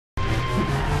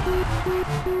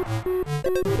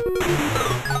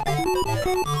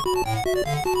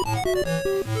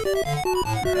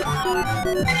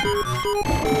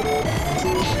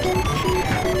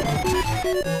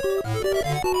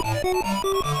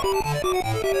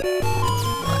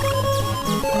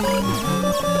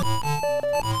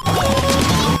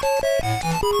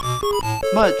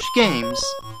Much games.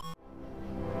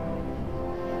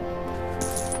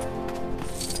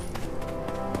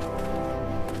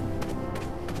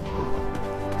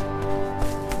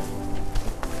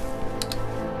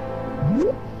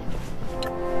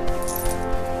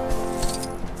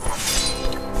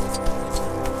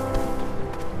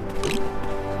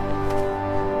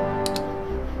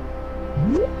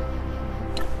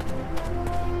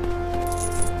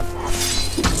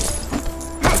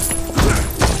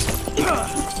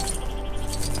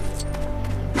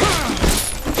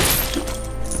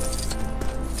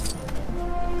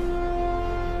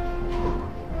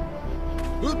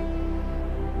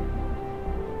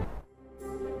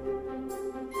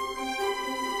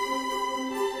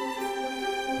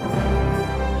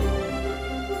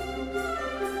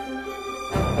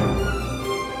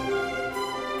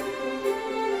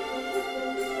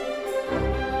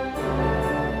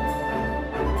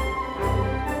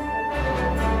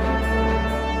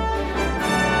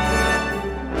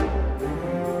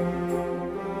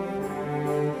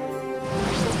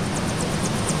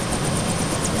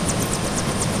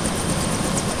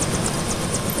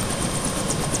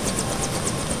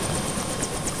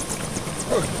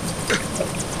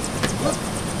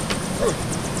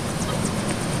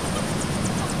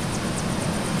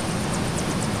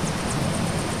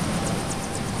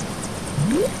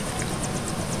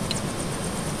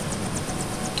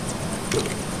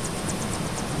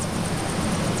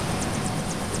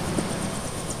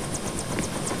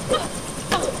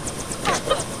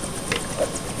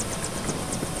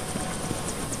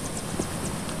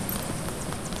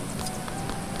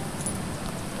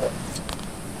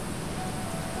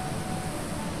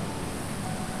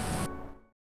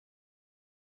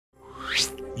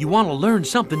 You want to learn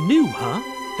something new, huh?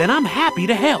 Then I'm happy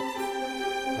to help.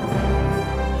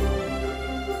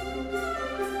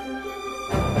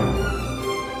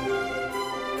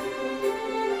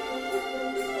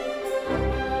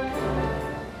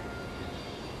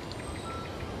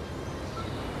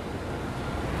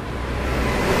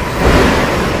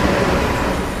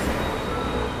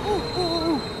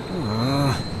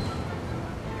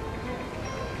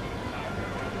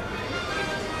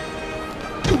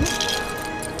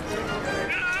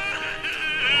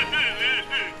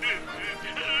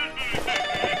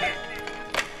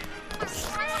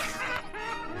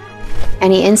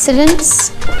 Any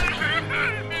incidents?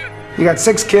 You got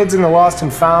 6 kids in the lost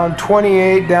and found,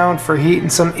 28 down for heat,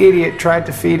 and some idiot tried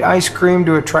to feed ice cream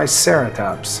to a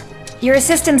triceratops. Your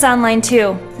assistant's online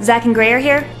too. Zach and Gray are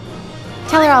here?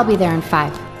 Tell her I'll be there in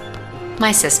 5.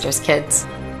 My sister's kids.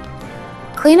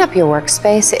 Clean up your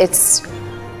workspace. It's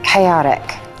chaotic.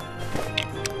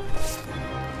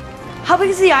 How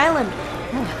big is the island?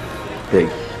 Big.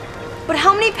 But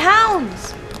how many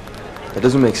pounds? That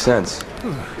doesn't make sense.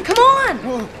 Come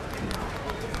on!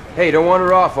 Hey, don't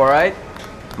wander off, all right?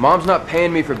 Mom's not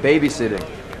paying me for babysitting.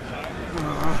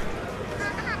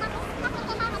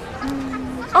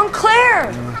 Aunt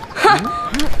Claire!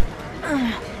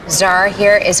 Zara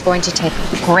here is going to take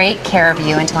great care of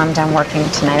you until I'm done working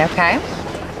tonight, okay?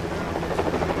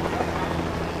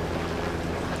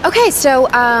 Okay, so,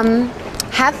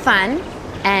 have fun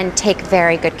and take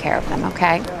very good care of them,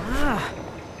 okay?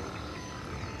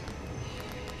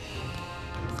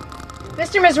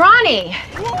 Mr. Mizrani,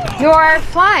 you're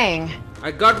flying.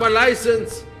 I got my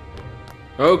license.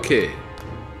 Okay,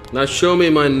 now show me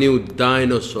my new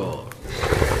dinosaur.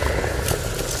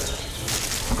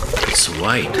 It's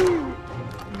white.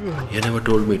 You never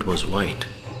told me it was white.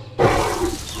 The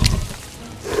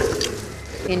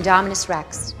Indominus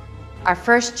Rex, our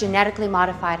first genetically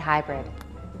modified hybrid.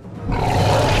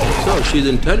 So she's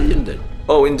intelligent then.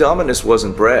 Oh, Indominus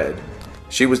wasn't bred.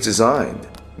 She was designed.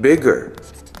 Bigger.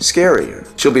 Scarier.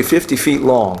 She'll be 50 feet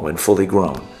long when fully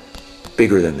grown.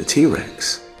 Bigger than the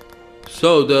T-Rex.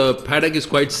 So the paddock is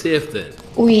quite safe then?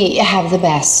 We have the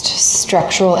best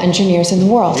structural engineers in the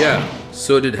world. Yeah,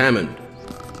 so did Hammond.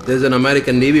 There's an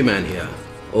American Navy man here,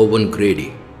 Owen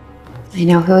Grady. I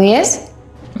know who he is.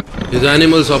 His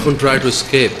animals often try to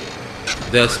escape.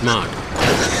 They're smart.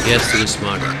 He has to be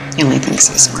smarter. He only thinks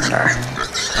he's smarter.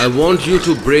 I want you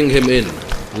to bring him in.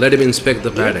 Let him inspect the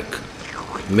paddock.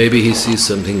 Maybe he sees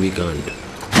something we can't.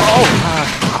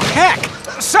 Oh, heck!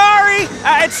 Sorry!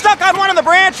 It's stuck on one of the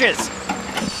branches!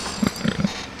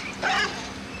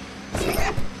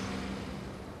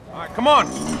 come on.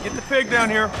 Get the pig down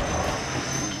here.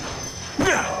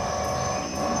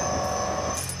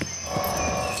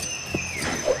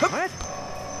 What?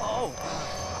 Oh,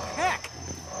 heck.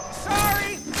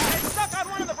 Sorry, I stuck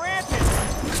on one of the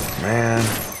branches. Man.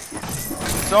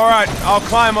 It's all right. I'll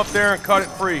climb up there and cut it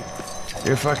free.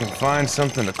 If I can find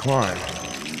something to climb.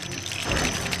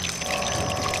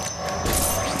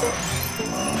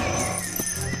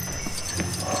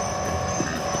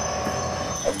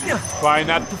 Try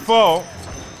not to fall.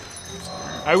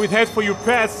 I would hate for your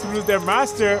pets to lose their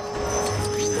master.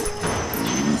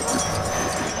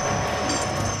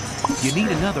 You need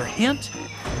another hint?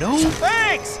 No?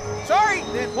 Thanks! Sorry,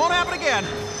 it won't happen again.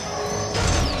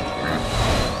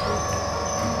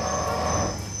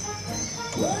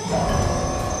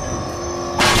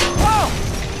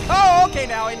 Oh, okay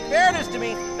now, in fairness to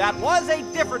me, that was a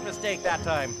different mistake that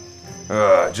time.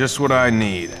 Just what I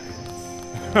need.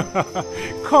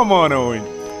 Come on, Owen.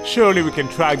 Surely we can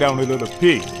track down the little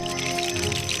pig.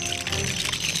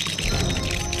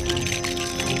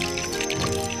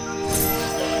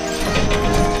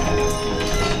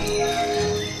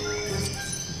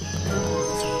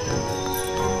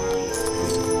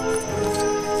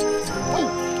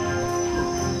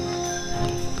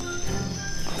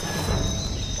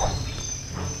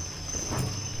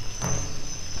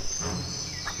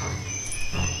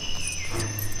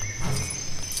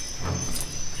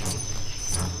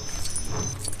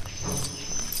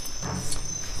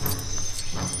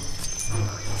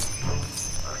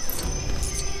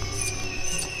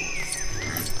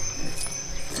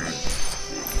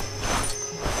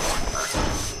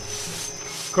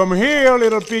 Come here,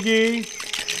 little piggy.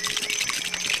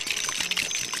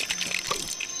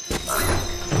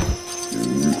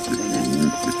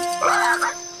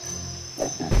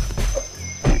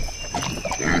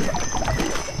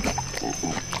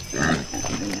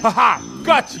 Haha,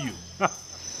 got you.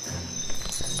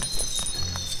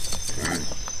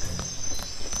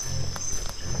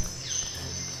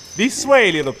 This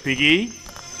way, little piggy.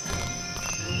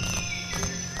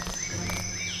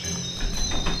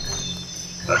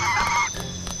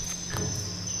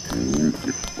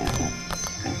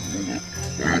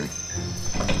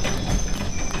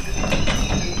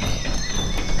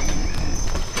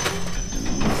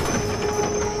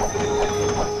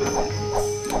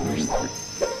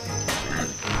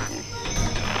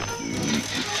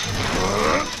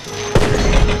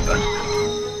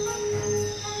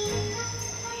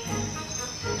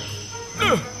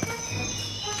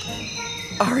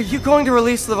 Are you going to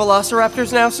release the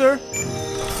velociraptors now, sir?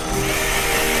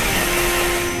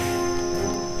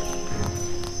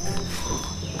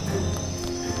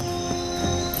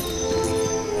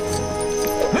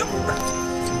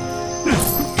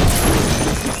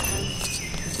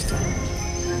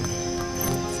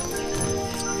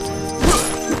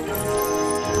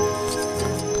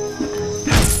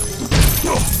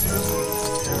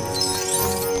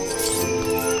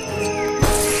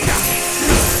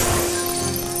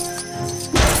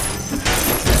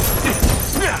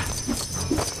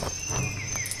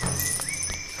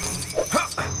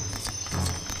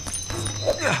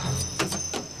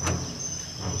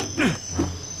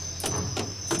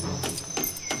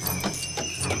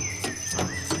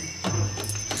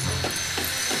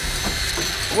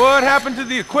 What happened to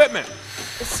the equipment?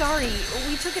 Sorry,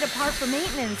 we took it apart for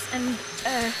maintenance, and,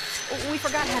 we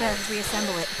forgot how to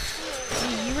reassemble it. Do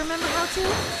you remember how to?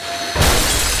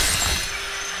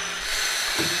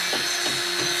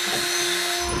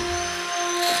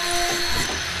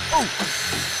 Oh!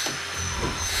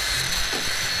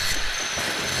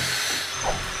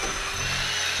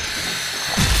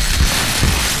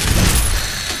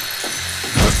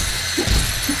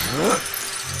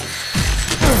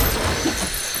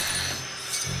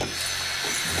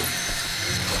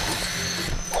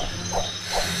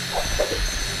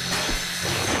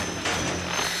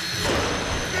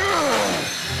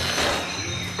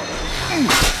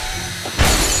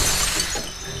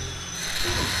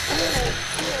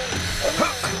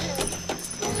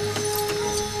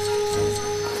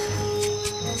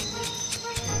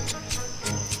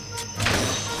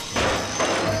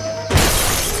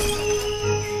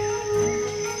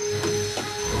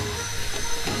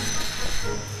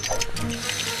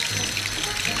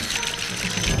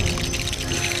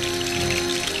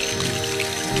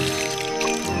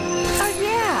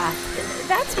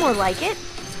 More like it.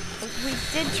 We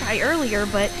did try earlier,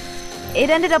 but it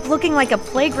ended up looking like a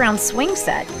playground swing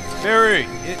set. Terry,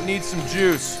 it needs some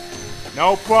juice.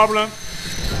 No problem.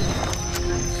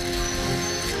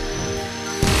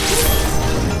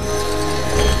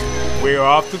 We're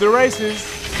off to the races.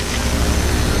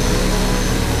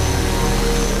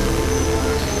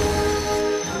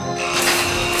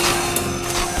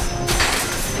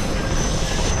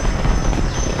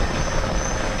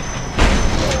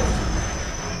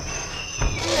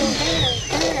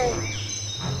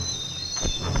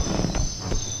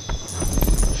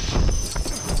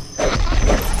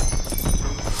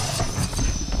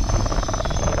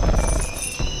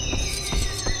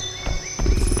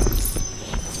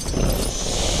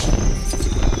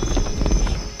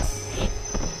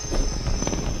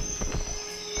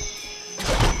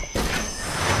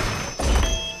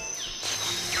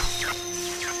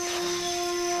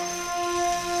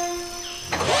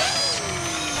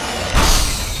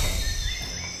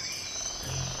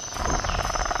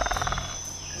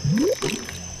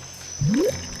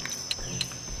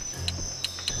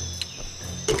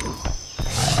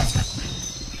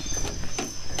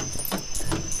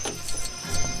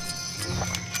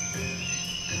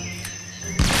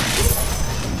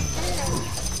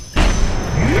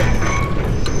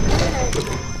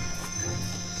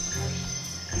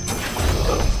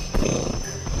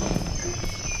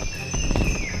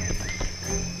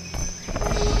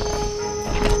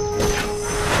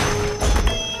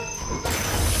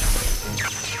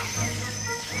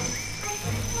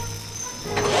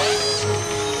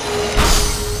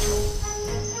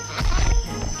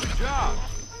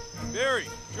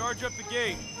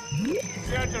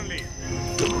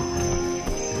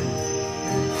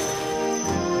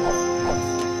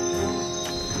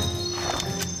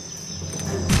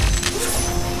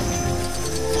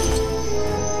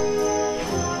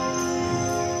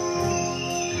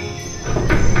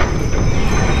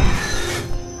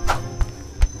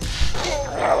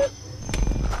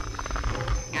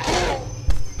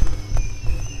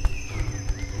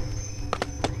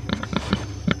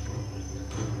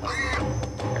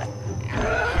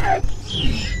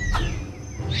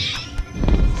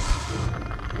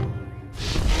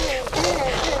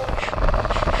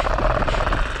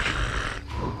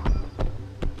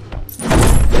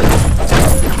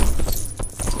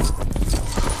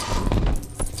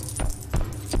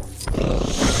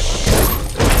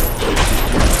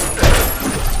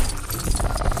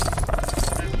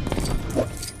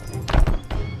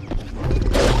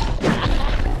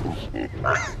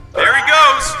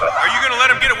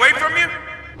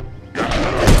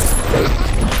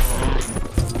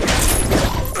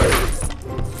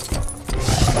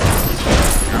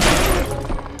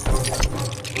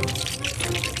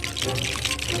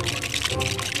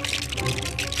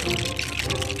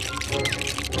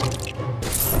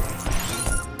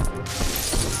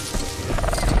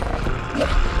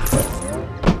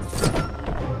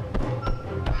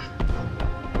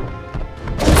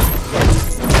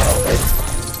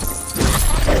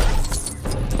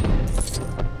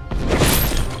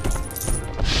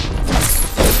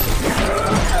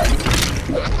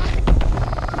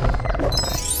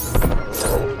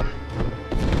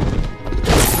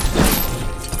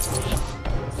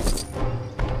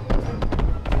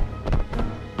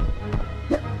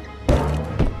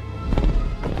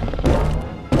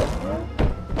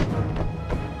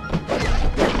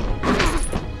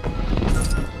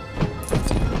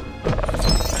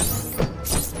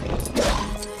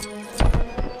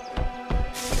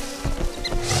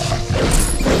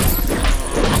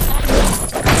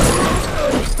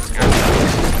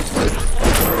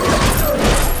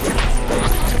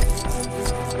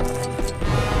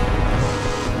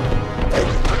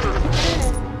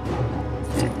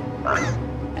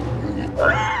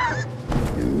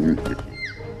 Come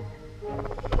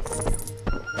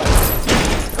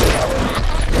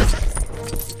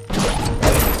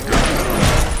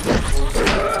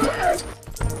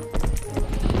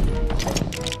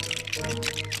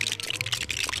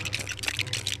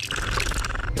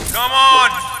on!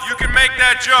 You can make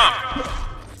that jump!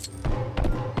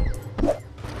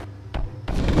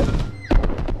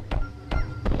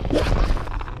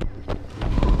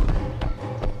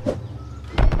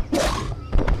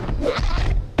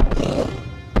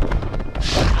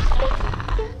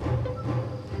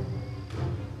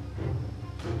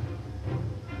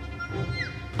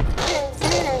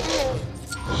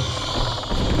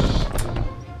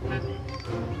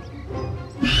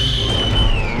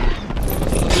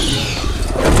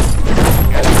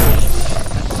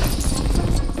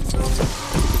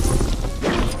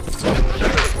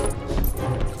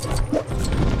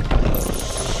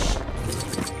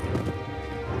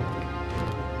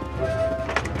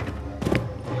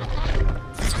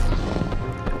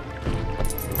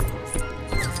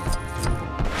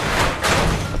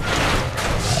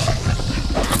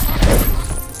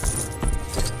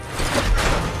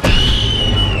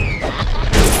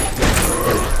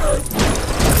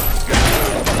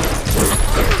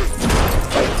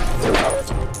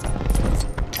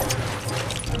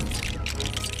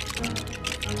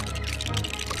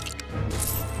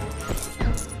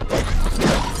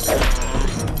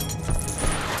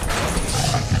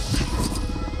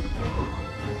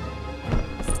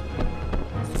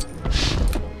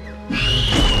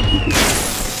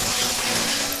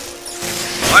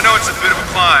 I know it's a bit of a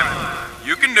climb.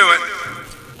 You can do it.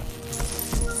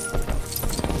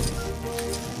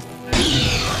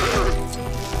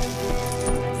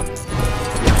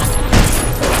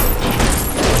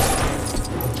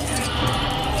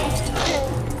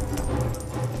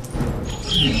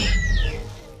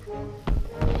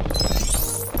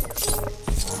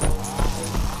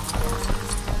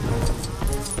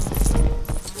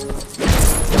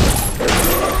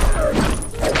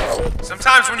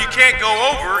 Sometimes when you can't go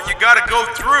over, you gotta go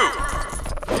through.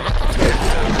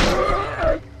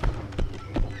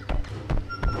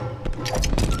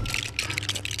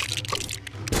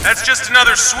 That's just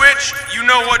another switch. You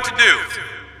know what to do.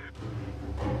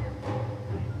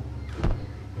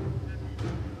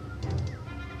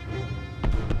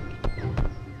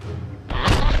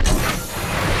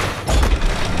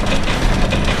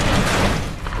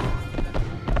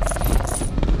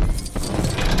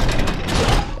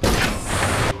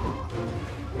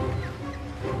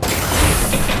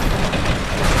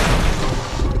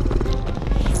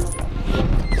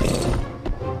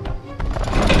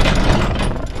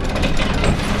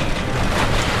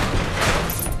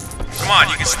 Come on,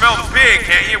 you can smell the pig,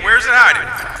 can't you? Where's it hiding?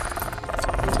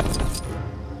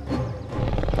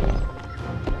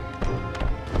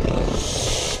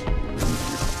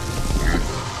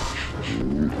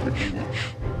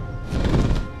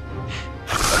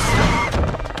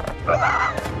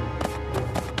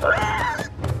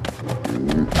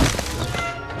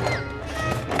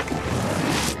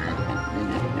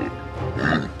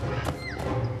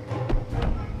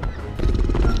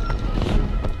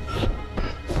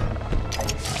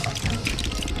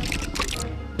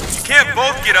 You can't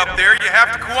both get up there, you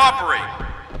have to cooperate.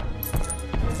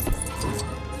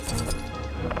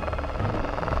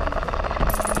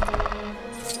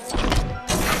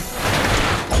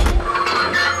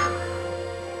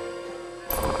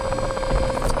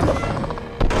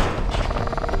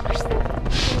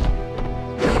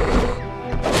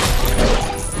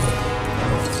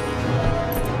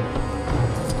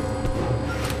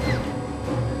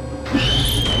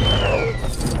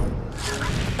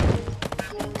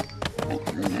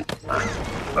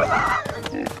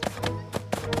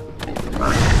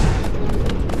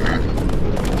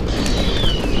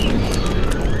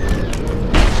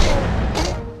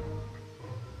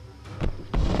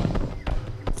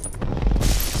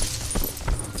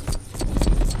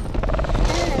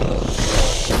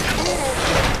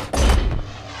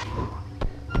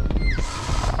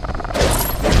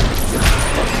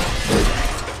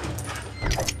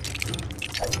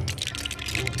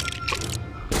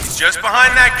 Just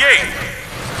behind that gate.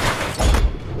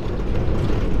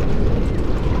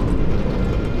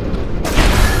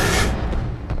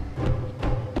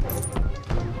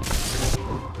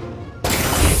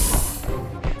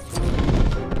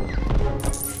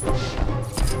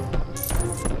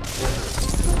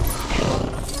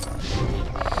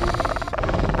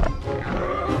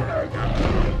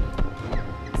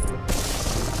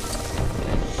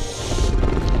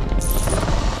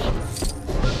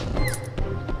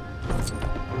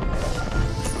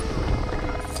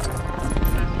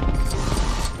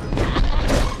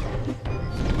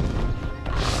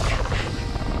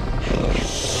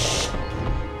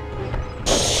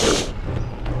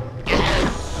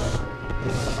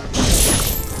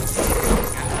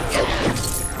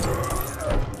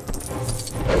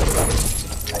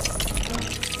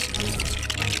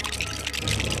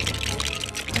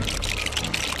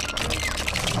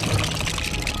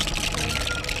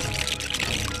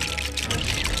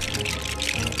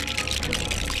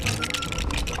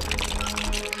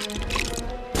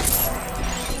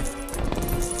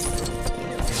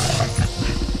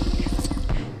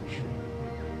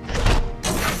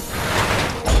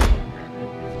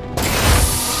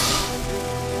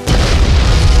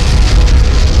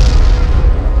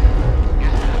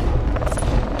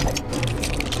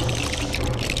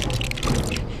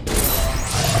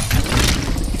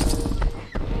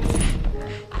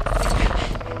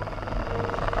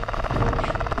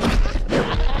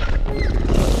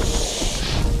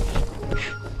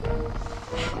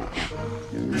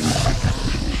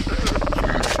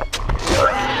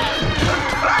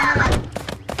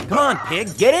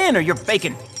 pig. Get in or you're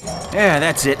bacon. Yeah,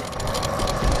 that's it.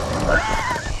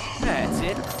 That's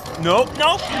it. Nope,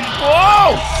 nope.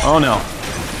 Whoa! Oh, no.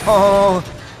 Oh,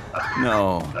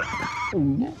 no.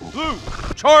 Blue!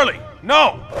 Charlie!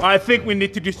 No! I think we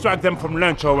need to distract them from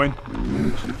lunch, Owen.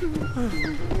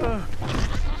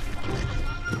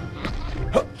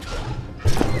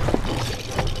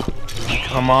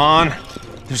 Come on.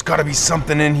 There's gotta be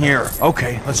something in here.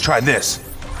 Okay, let's try this.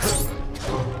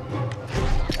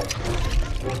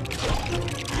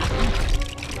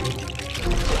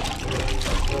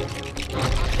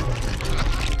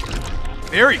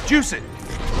 Barry, juice it.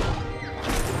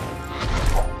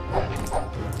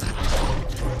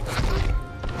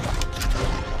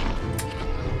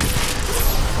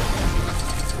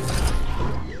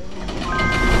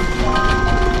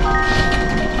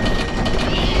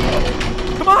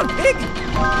 Come on, pig!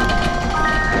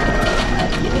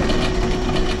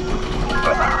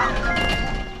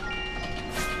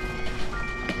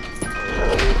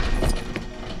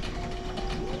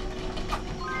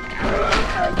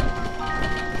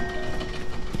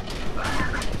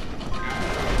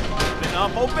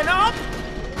 Open up!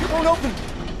 It won't open!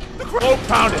 Oh,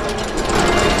 pound it!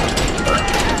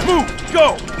 Move!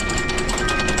 Go!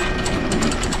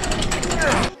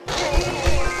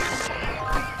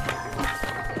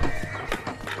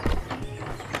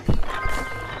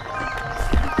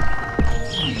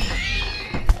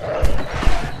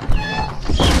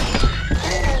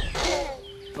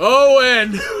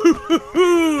 Owen!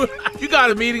 You got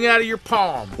a meeting out of your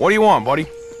palm. What do you want, buddy?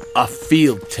 A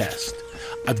field test.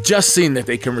 I've just seen that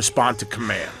they can respond to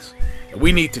commands.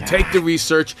 We need to take the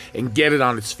research and get it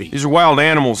on its feet. These are wild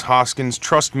animals, Hoskins.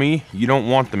 Trust me, you don't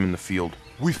want them in the field.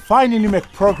 We finally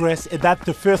make progress, and that's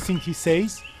the first thing he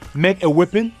says. Make a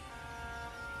weapon.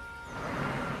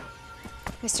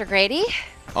 Mr. Grady?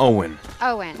 Owen.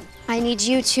 Owen, I need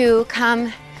you to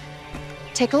come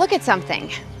take a look at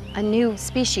something. A new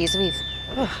species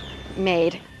we've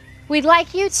made. We'd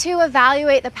like you to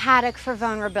evaluate the paddock for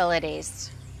vulnerabilities.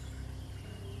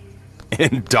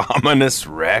 Indominus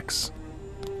Rex?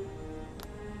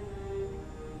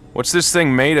 What's this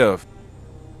thing made of?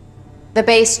 The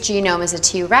base genome is a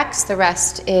T-Rex, the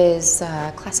rest is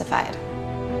classified.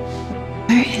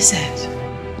 Where is it?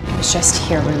 It was just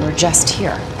here, we were just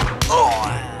here.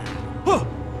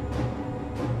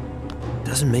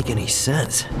 Doesn't make any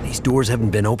sense. These doors haven't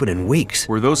been open in weeks.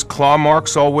 Were those claw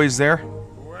marks always there?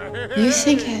 You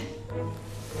think it...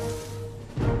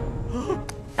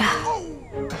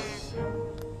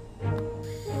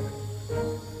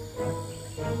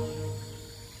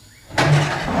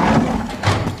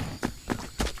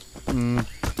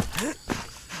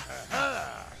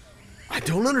 I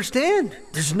don't understand.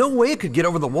 There's no way it could get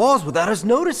over the walls without us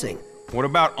noticing. What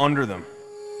about under them?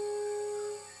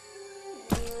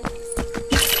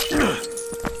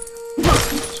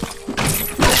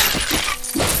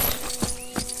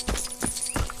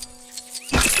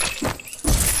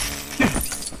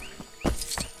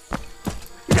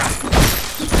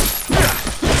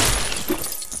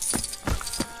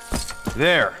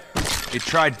 There. It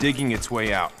tried digging its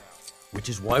way out. Which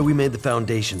is why we made the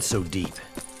foundation so deep.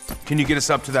 Can you get us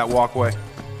up to that walkway?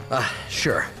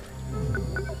 Sure.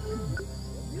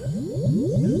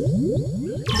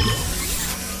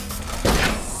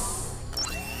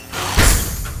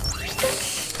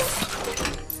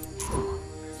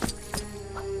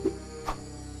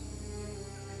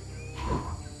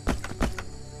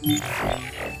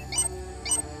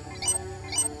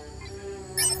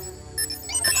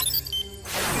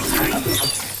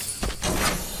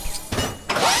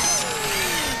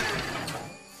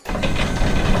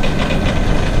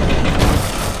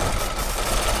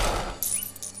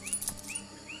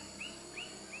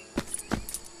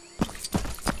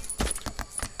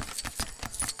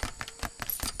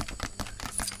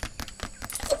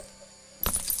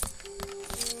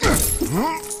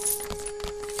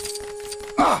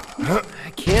 I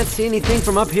can't see anything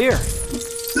from up here.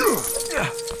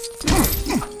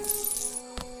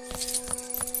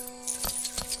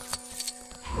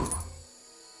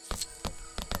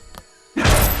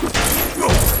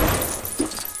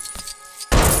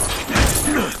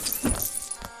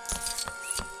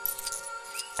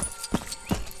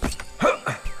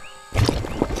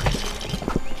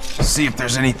 See if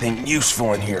there's anything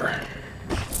useful in here.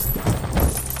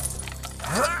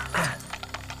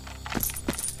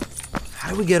 How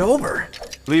do we get over?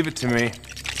 Leave it to me.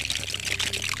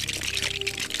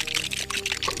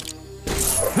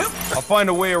 I'll find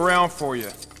a way around for you.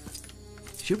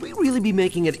 Should we really be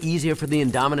making it easier for the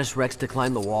Indominus Rex to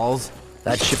climb the walls?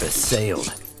 That ship has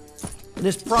sailed. And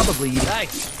it's probably...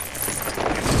 Nice.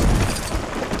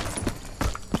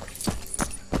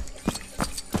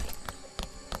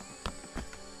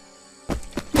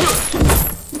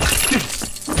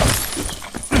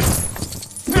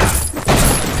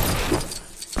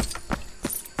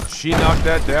 she knock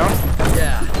that down?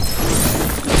 Yeah.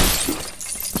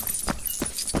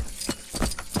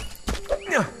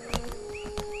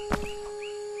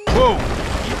 Whoa!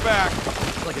 Get back!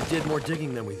 Looks like it did more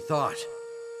digging than we thought.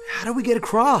 How do we get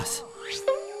across?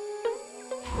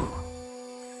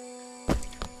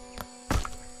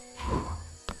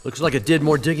 Looks like it did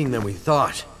more digging than we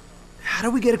thought. How do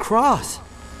we get across?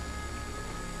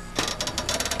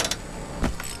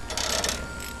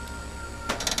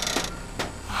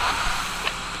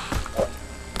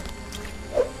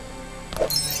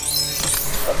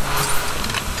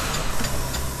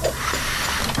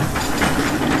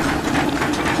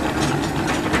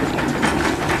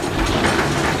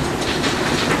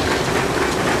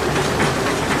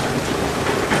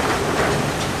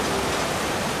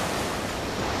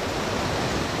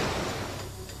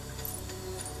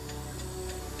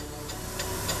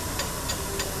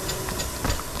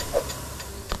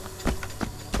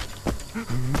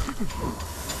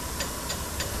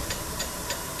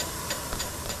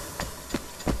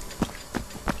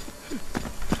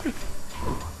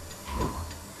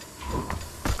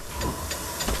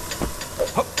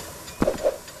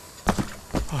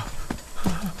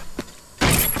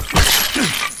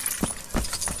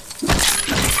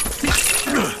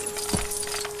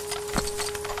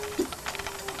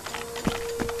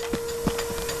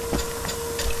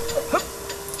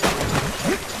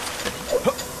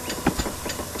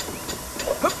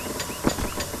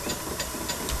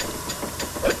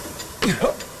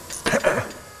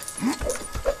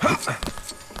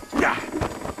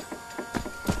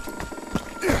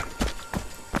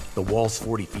 The wall's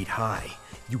 40 feet high.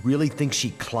 You really think she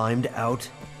climbed out?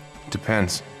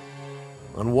 Depends.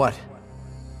 On what?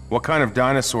 What kind of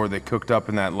dinosaur they cooked up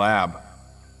in that lab?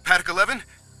 Paddock 11,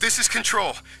 this is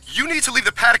Control. You need to leave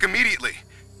the paddock immediately.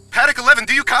 Paddock 11,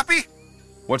 do you copy?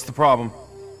 What's the problem?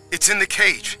 It's in the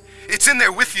cage. It's in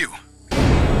there with you.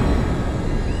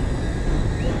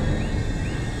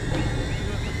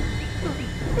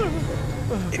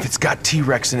 If it's got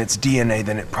T-Rex in its DNA,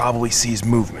 then it probably sees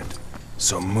movement.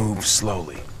 So move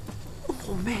slowly.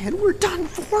 Oh man, we're done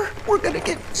for. We're gonna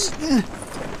get eaten.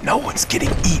 No one's getting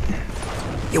eaten.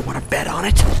 You wanna bet on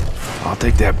it? I'll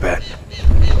take that bet.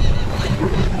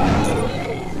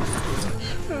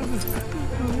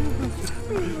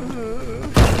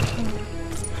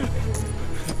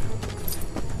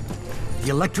 The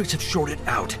electrics have shorted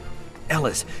out.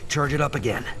 Ellis, charge it up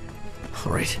again.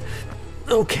 All right.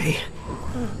 Okay.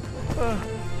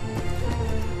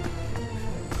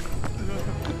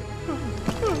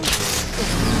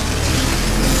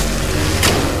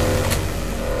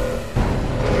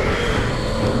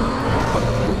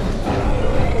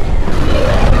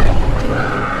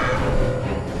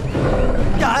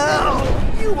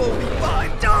 You owe me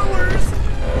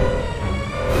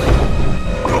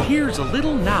 $5. Here's a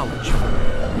little knowledge.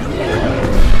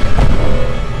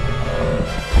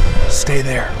 Stay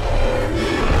there.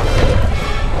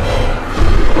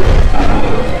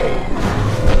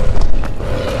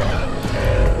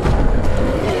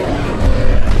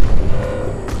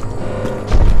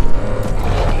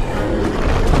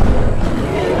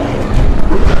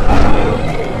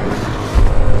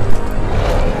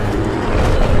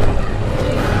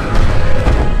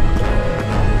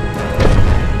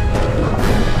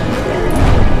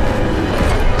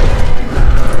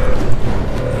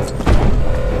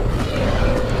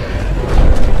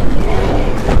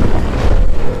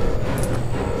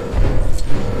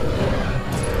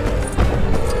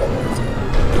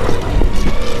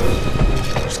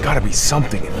 Gotta be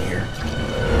something in here.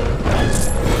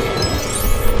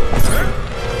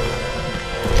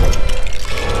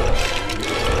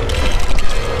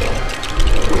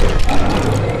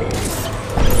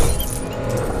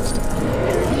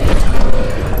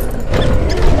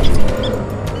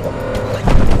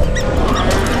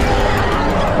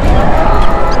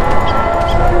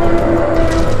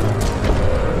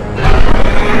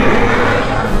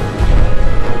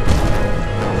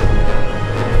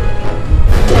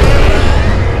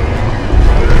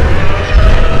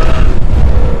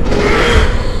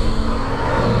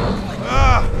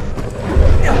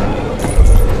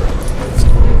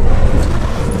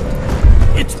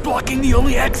 The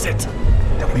only exit.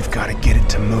 Then we've got to get it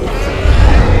to move.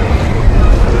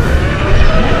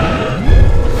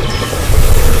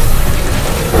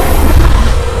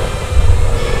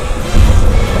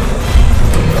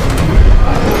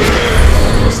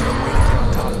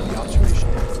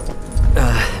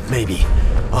 Maybe.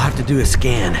 I'll have to do a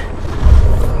scan.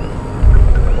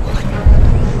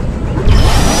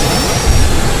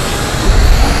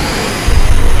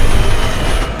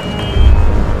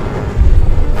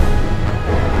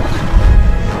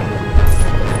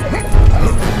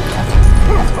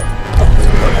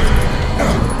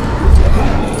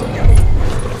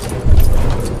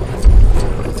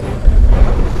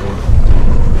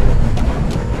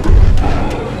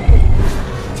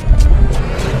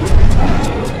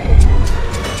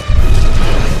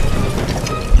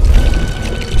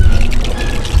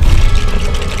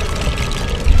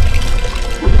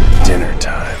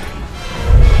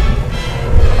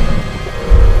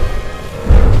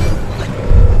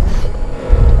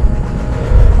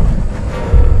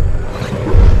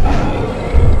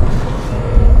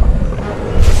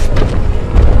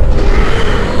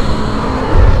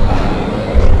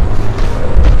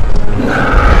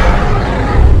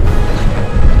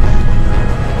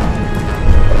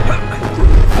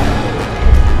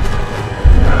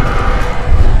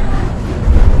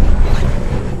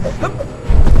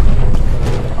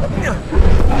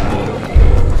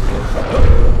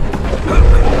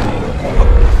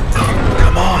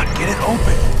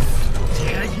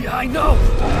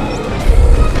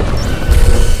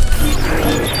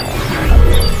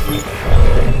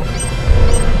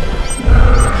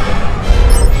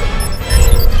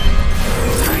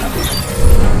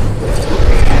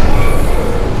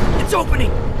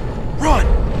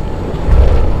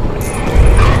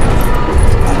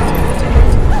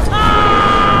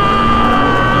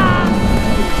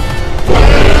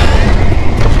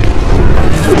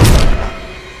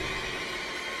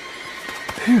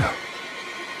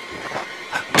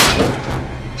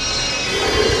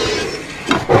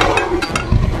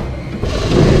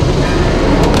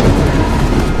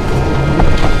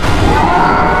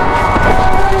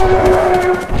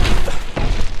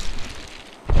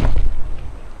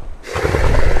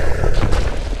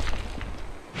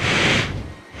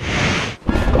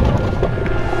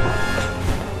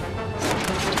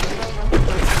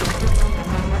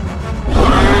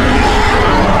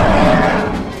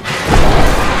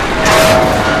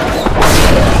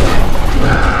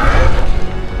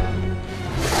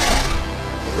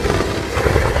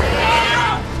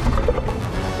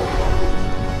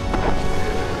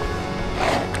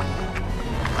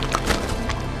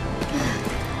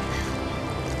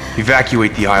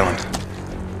 Evacuate the island.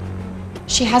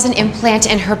 She has an implant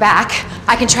in her back.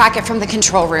 I can track it from the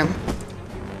control room.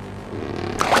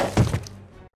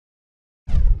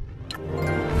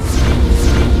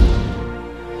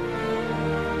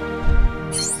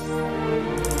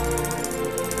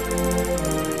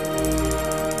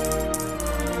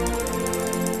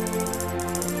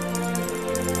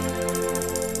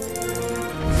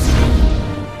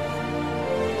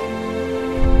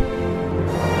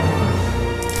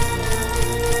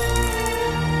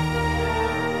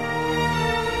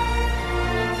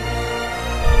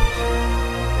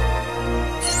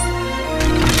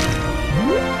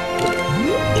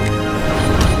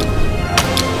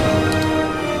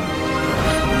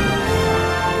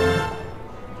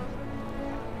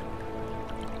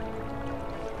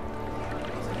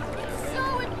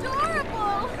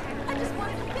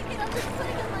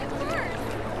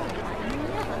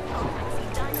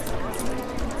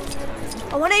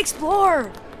 I want to explore.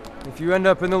 If you end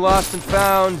up in the lost and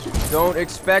found, don't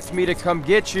expect me to come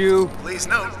get you. Please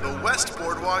note, the West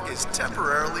Boardwalk is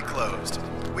temporarily closed.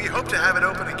 We hope to have it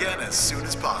open again as soon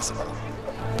as possible.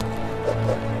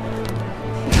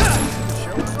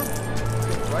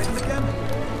 Right again?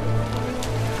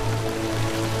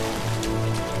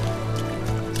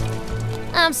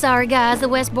 I'm sorry, guys. The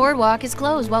West Boardwalk is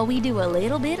closed while we do a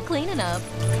little bit of cleaning up.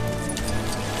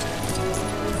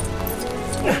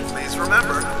 Please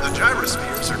remember, the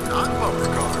gyrospheres are not bumper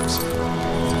cars.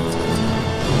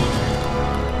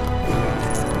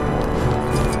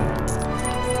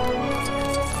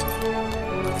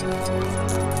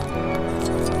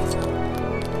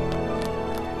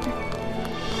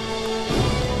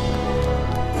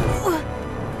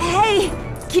 Hey,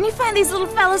 can you find these little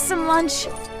fellas some lunch?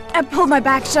 I pulled my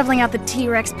back shoveling out the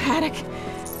T-Rex paddock.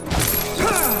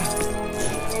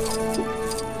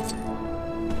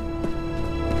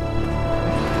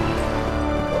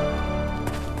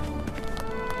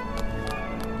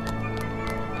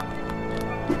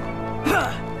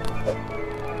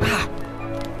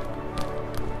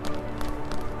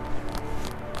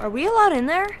 Are we allowed in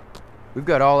there? We've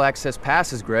got all access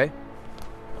passes, Gray.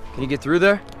 Can you get through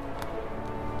there?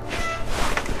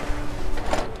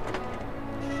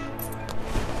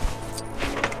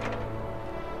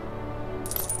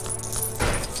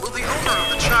 Will the owner of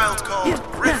the child called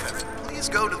Griffin please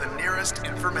go to the nearest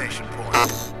information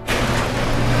point?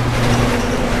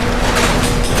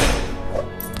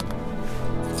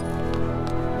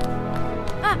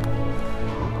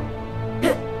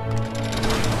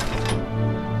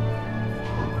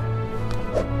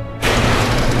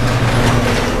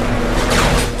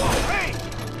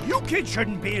 Kids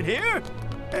shouldn't be in here.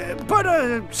 But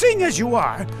seeing as you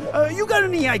are, you got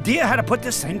any idea how to put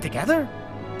this thing together?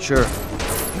 Sure.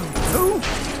 You do?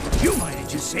 You might have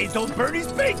just saved old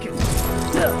Bernie's bacon.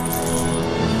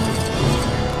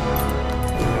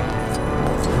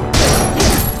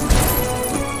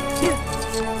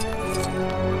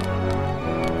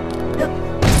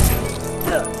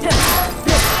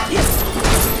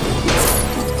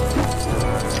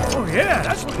 Oh yeah,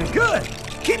 that's looking good.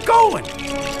 Keep going.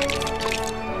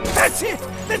 That's it!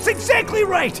 That's exactly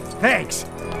right! Thanks!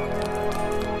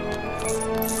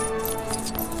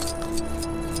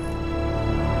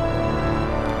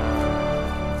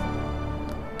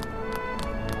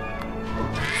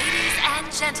 Ladies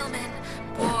and gentlemen,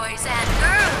 boys and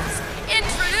girls,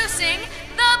 introducing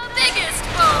the biggest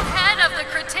bonehead of the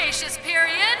Cretaceous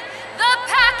period, the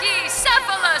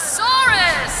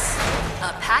Pachycephalosaurus!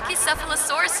 A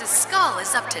Pachycephalosaurus's skull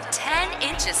is up to 10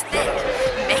 inches thick,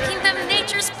 making them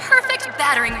nature's perfect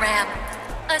battering ram.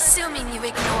 Assuming you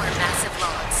ignore massive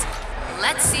logs,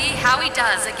 let's see how he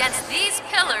does against these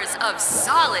pillars of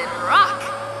solid rock.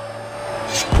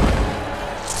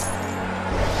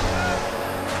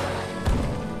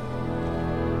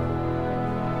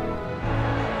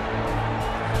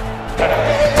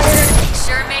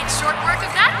 Sure made short work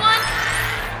of that one.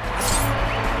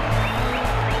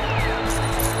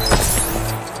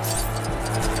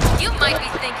 You might be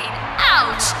thinking,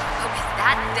 ouch! But with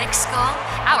that thick skull,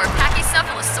 our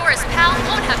Pachycephalosaurus pal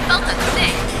won't have felt a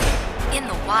thing. In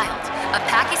the wild, a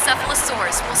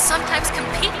Pachycephalosaurus will sometimes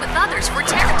compete with others for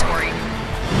territory.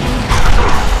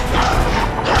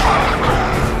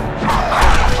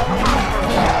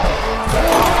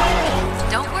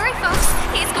 Don't worry, folks.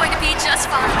 He's going to be just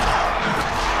fine.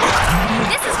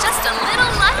 This is just a little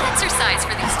light exercise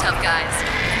for these tough guys.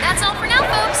 And that's all for now,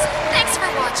 folks. Thanks for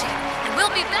watching.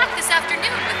 We'll be back this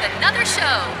afternoon with another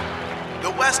show.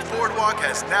 The West Boardwalk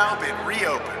has now been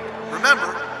reopened.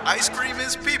 Remember, ice cream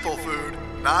is people food,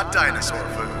 not dinosaur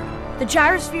food. The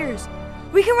gyrospheres.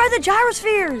 We can ride the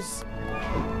gyrospheres.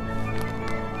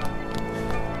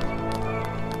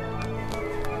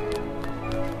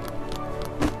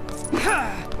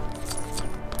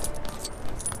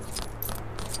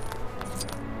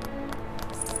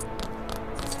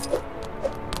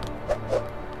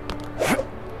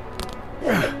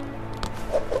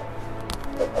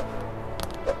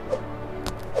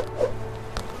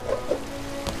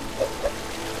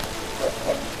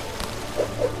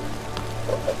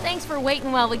 Thanks for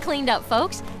waiting while we cleaned up,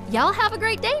 folks. Y'all have a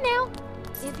great day now.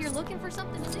 If you're looking for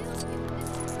something to do.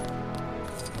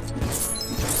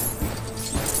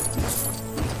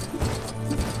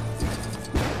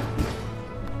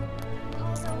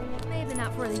 Also, maybe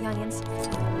not for the youngins.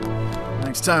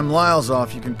 Next time Lyle's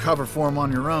off, you can cover for him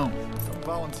on your own. So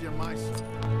volunteer my service.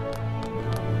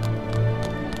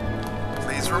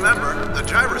 Please remember, the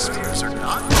gyrospheres are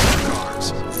not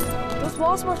cars. Those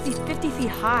walls must be 50 feet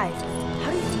high. How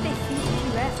do you think they feed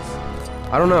the T-Rex?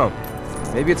 I don't know.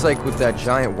 Maybe it's like with that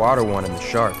giant water one and the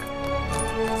shark.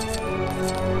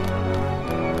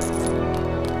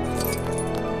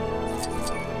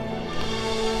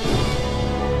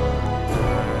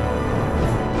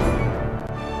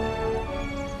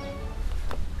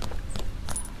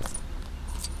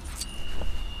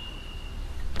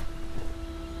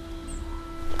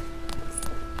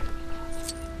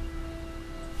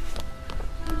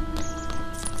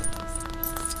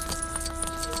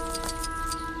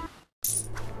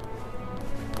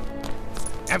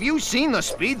 Have you seen the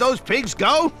speed those pigs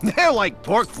go? They're like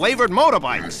pork-flavored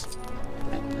motorbikes.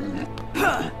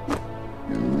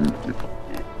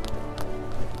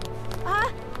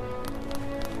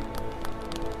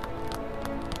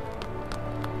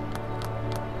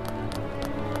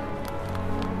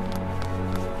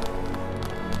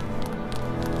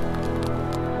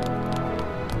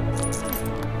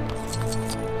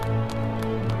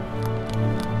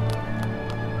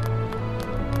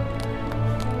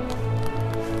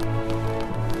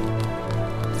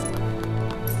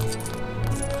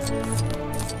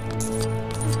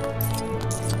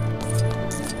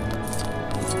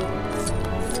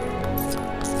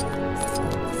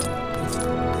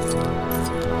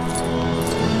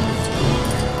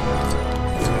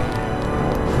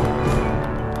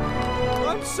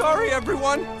 Sorry,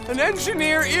 everyone. An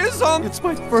engineer is on. It's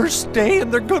my first day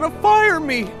and they're gonna fire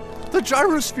me. The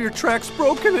gyrosphere track's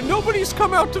broken and nobody's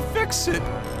come out to fix it.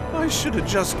 I should have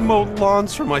just mowed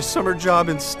lawns for my summer job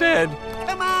instead.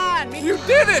 Come on! You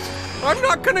did it! I'm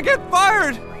not gonna get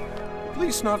fired! At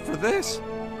least not for this.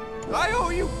 I owe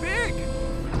you big.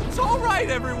 It's all right,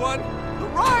 everyone. The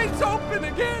ride's open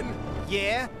again.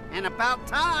 Yeah, and about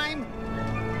time.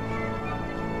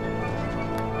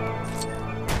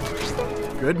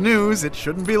 Good news, it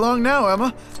shouldn't be long now,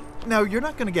 Emma. Now, you're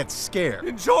not gonna get scared.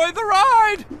 Enjoy the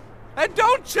ride! And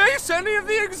don't chase any of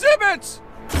the exhibits!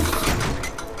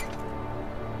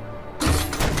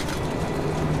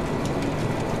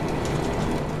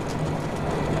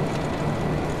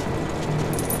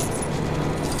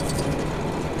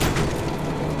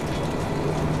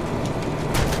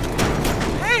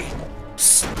 Hey!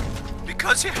 Psst.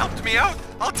 Because you helped me out,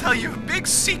 I'll tell you a big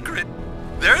secret.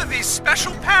 There are these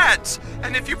special pads,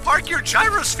 and if you park your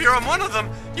gyrosphere on one of them,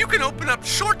 you can open up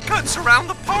shortcuts around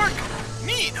the park.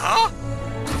 Neat, huh?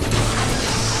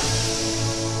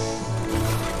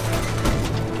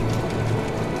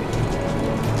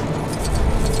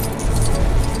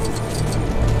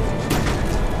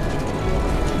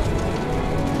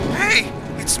 Hey,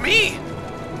 it's me.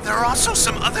 There are also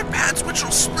some other pads which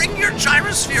will spring your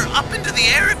gyrosphere up into the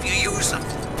air if you use them.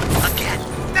 Again,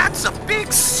 that's a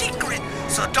big secret.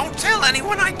 So don't tell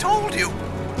anyone I told you.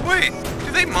 Wait,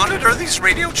 do they monitor these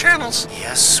radio channels?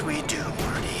 Yes, we do,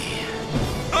 Marty.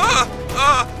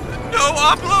 No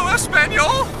hablo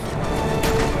español?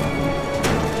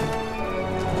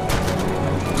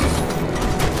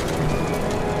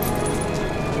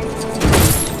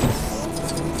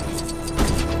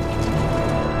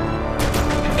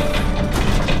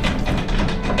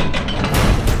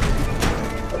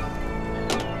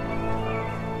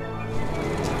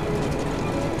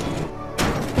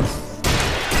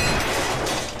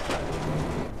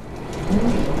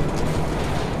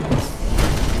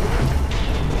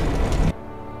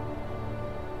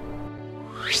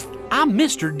 I'm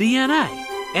Mr. DNA,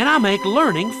 and I make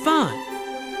learning fun.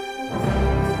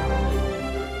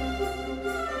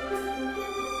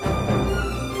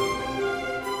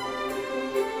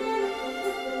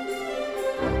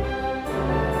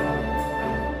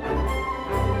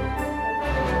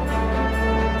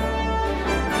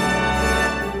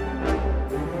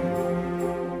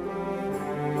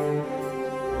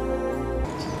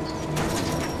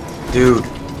 Dude,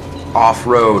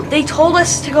 off-road. They told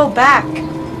us to go back.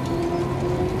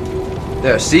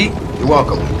 There, see? You're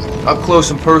welcome. Up close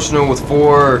and personal with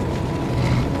 4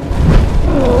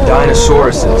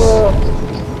 Dinosauruses.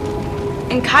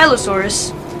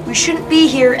 Ankylosaurus. We shouldn't be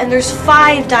here, and there's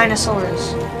 5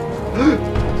 dinosaurs.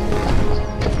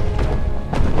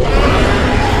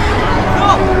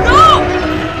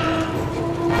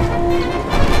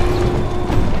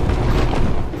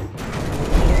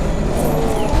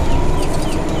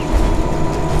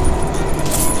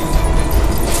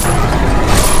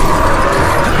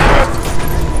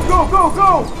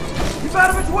 Go! He's out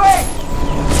of its way!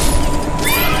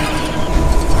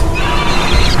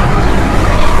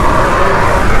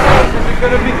 This is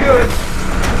gonna be good.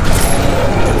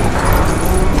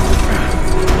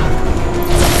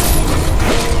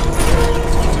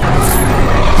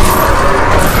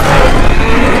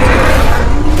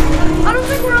 I don't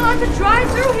think we're allowed to drive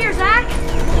through here, Zach.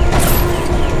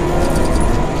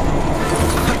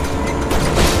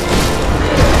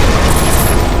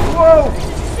 Whoa!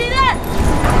 See that?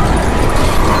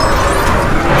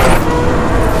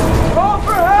 Call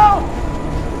for help!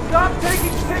 Stop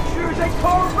taking pictures and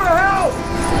call for help!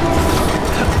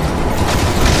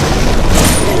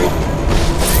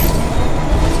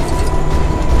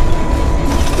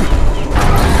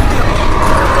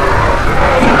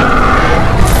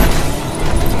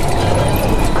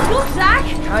 Look, Zach!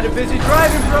 Kinda busy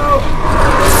driving, bro!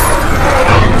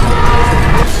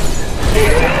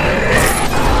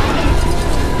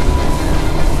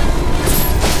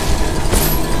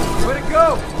 Where'd it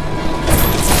go?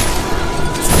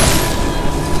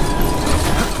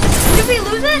 Did we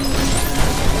lose it?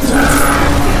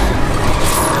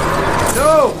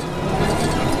 No!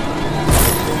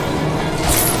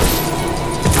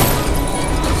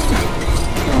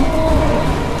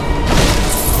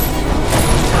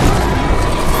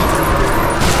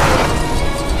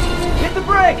 Hit the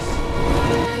brakes!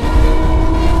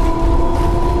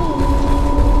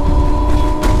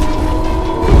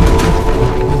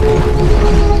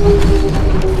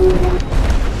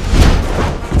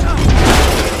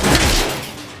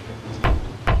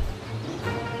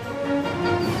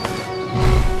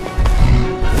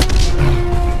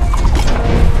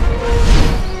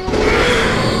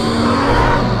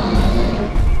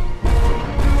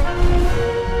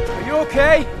 Are you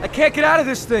okay? I can't get out of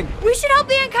this thing. We should help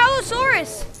the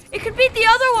Ankylosaurus. It could beat the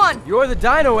other one. You're the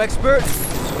dino expert.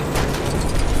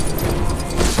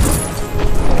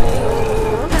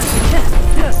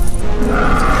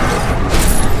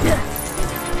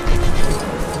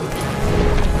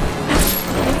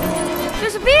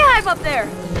 There's a beehive up there.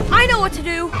 I know what to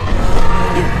do.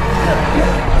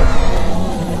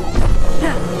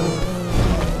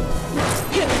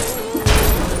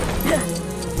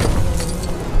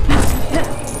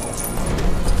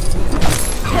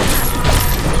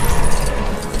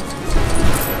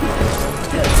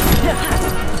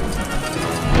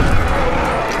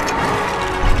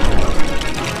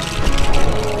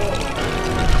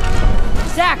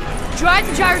 Zach, drive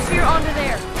the gyrosphere onto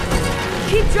there.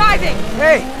 Keep driving.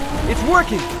 Hey, it's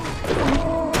working.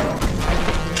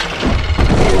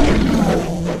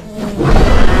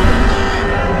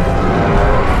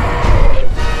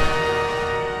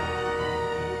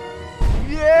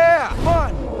 Yeah, come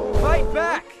on, fight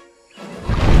back.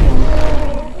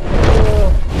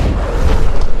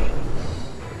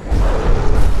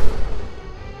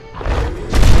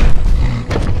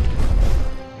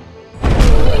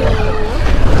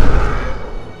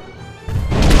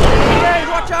 Hey,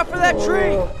 watch out for that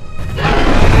tree.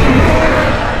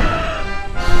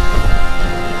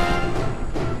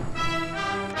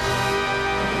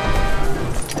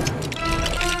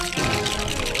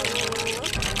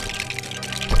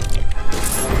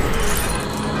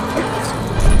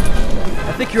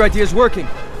 I think your idea's working.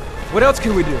 What else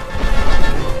can we do?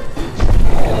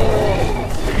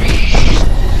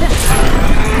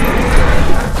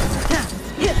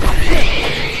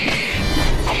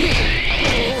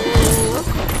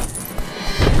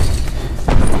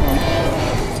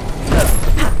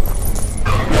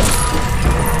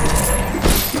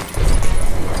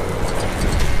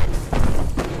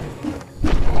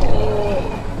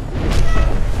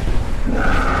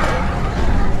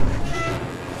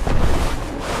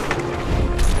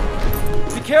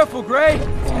 Be careful, Gray!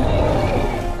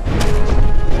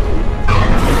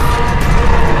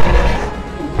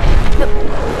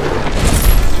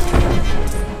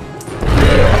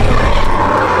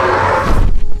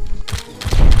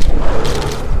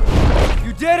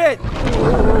 You did it!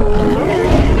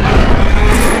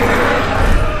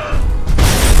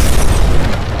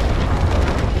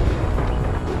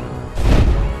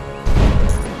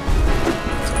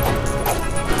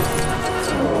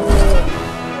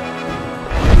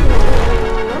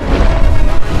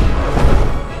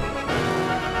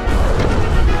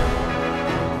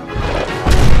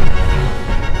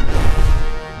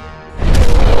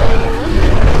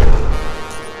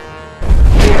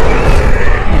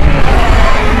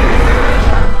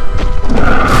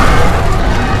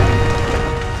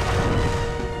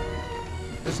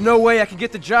 There's no way I can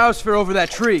get the gyrosphere over that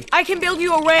tree. I can build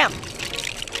you a ramp.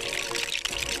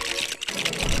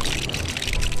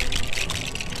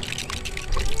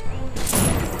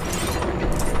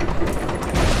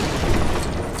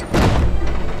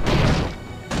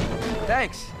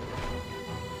 Thanks.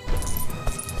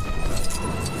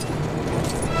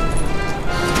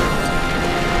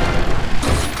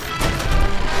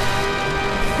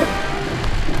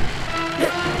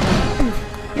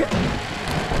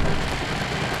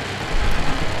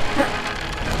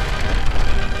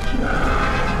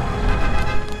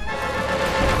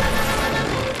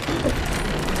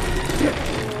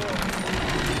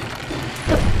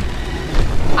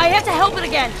 I have to help it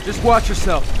again. Just watch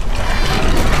yourself.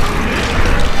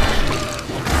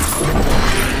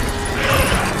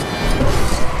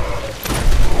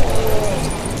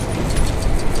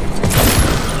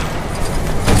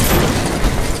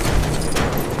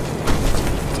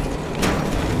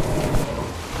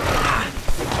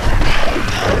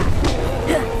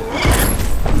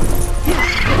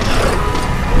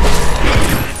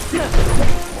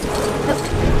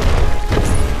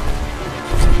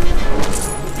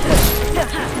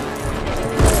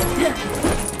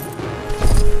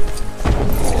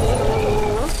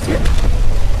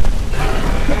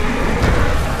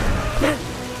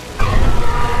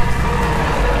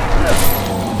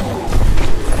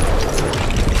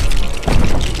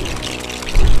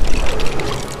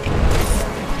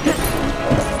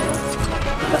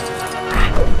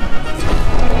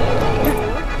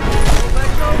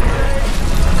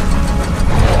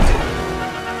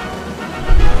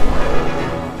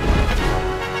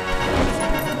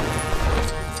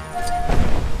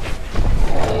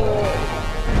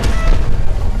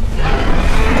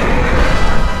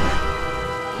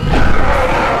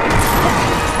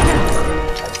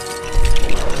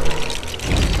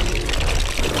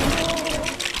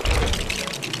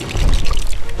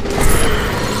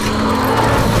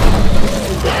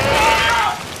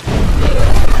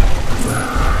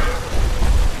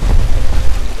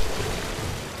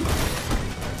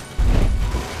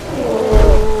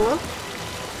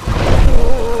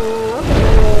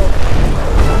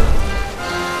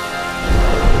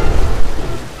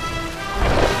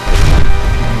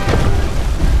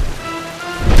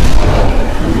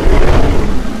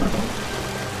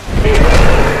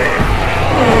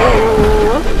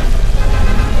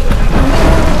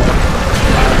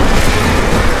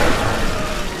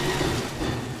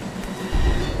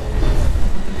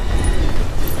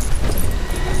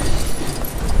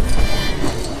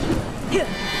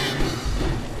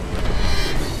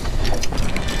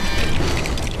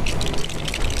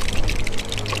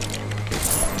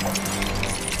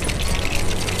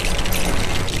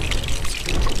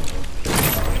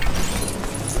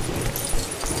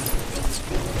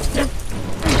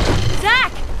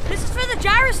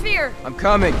 I'm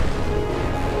coming.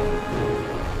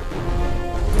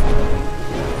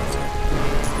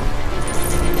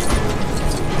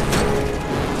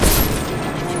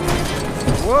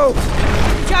 Whoa! Did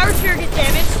the gyrosphere get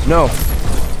damaged? No.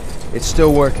 It's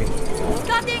still working. It's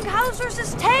got the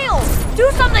Ankylosaurus's tail! Do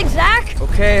something, Zach!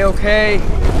 Okay, okay.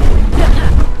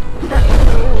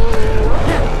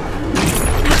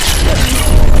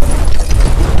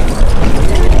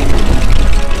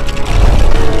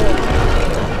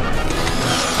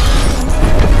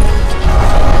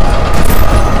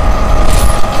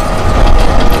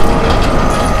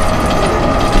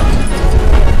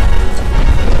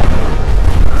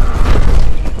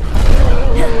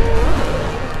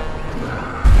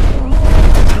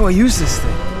 How do I use this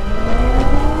thing?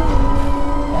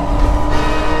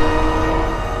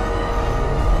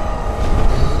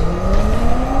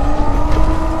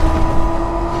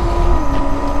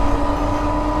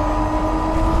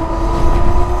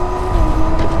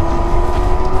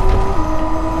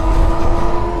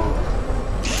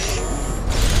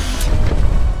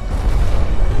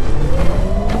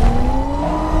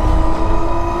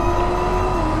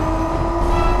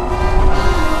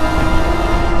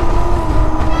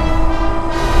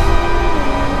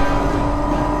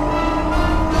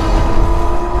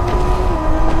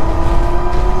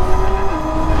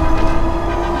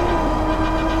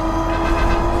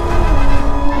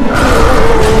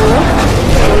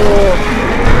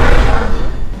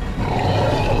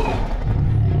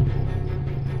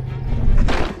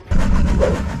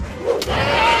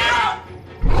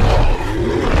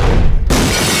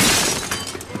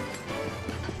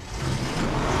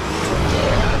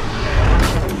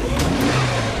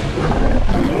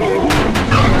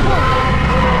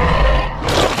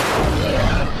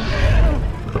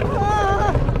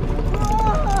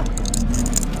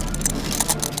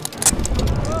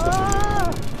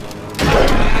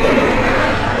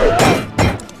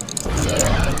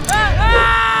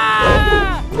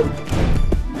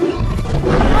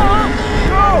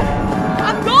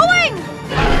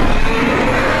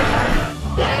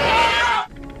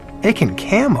 It can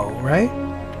camo, right?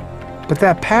 But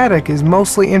that paddock is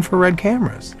mostly infrared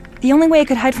cameras. The only way it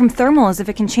could hide from thermal is if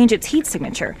it can change its heat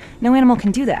signature. No animal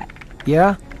can do that.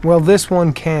 Yeah? Well, this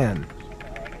one can.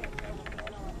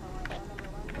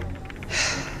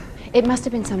 It must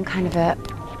have been some kind of a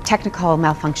technical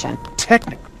malfunction.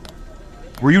 Technical?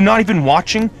 Were you not even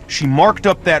watching? She marked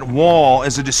up that wall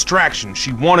as a distraction.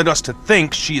 She wanted us to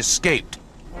think she escaped.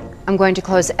 I'm going to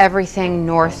close everything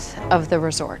north of the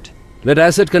resort. Let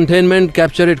asset containment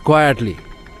capture it quietly.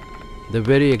 The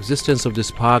very existence of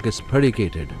this park is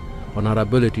predicated on our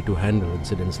ability to handle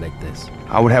incidents like this.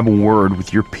 I would have a word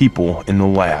with your people in the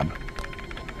lab.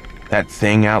 That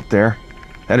thing out there,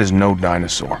 that is no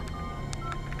dinosaur.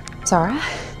 Zara,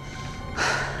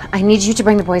 I need you to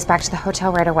bring the boys back to the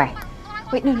hotel right away.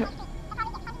 Wait, no.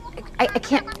 I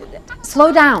can't.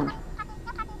 Slow down.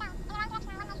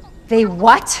 They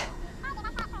what?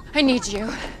 I need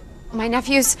you. My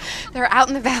nephews, they're out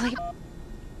in the valley.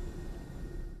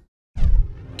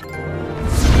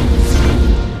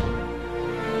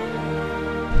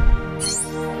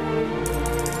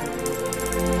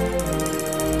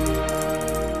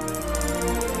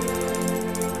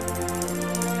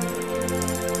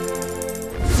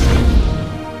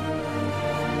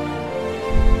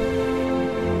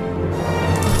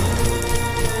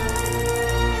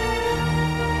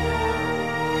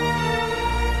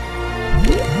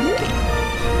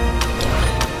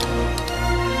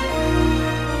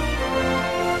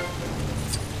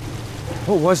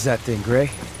 What was that thing, Gray?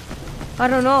 I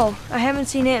don't know. I haven't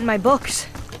seen it in my books.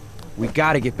 We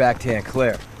gotta get back to Aunt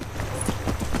Claire.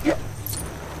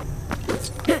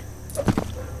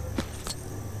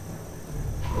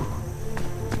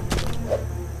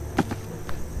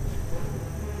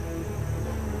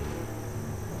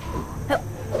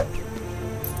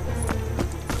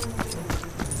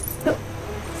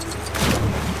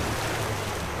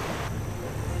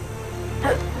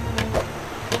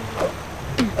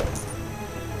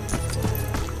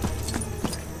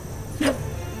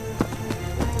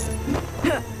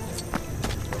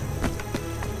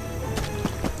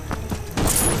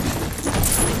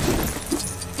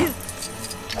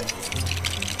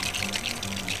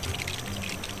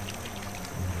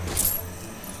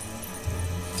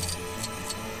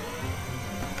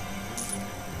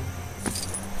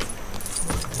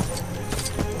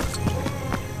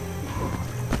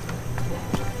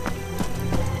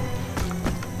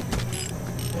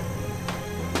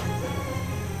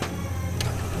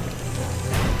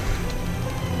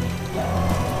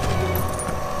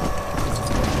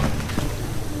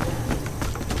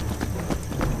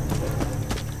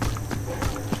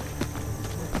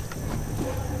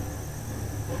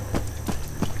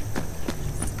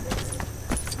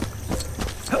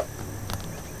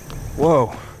 Whoa.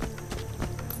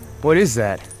 What is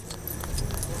that?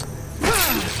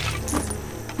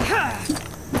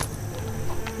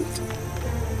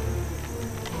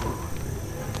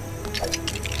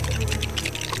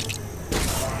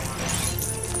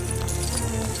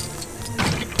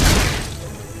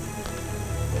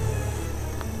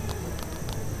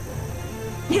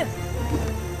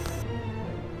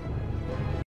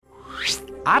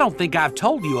 I don't think I've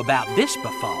told you about this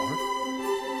before.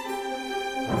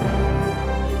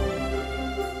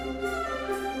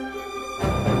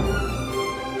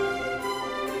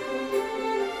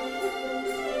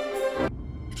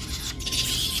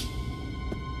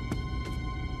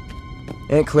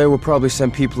 Aunt Claire will probably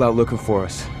send people out looking for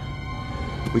us.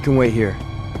 We can wait here.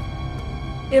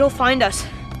 It'll find us.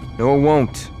 No, it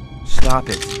won't. Stop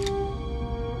it.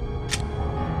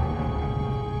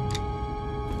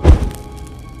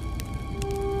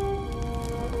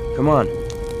 Come on.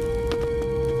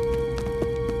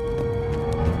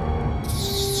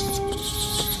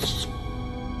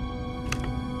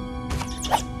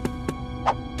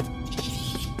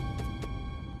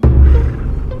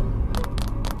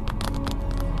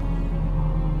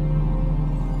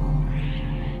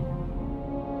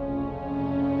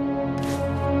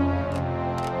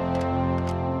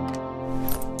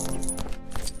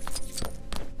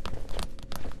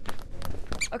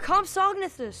 A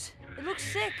Compsognathus. It looks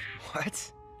sick.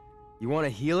 What? You want to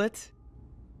heal it?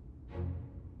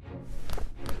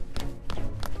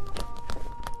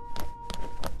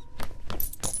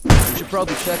 We should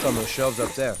probably check on those shelves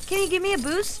up there. Can you give me a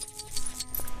boost?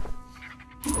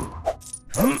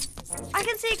 I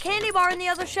can see a candy bar in the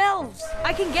other shelves.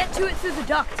 I can get to it through the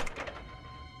duct.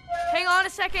 Hang on a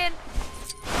second.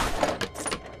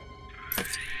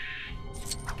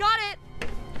 Got it.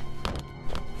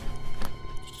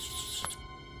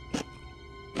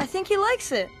 I think he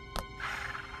likes it.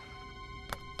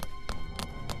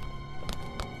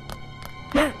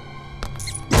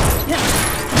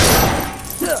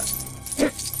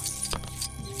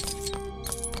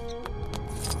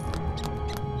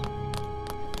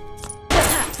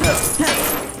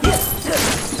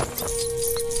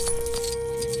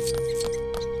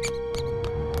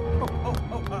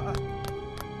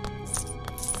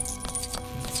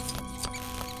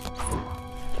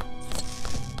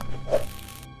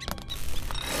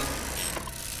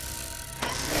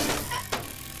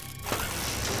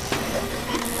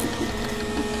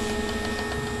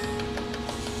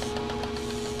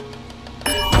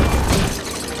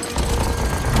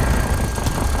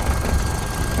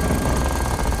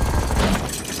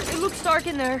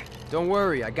 there. Don't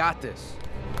worry, I got this.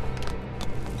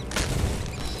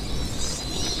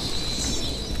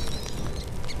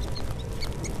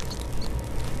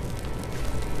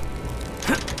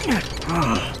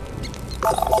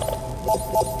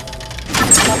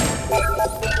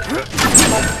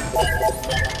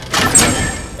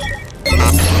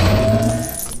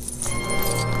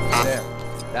 There.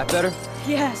 That better?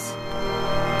 Yes.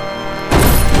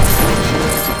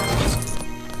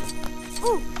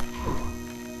 Ooh.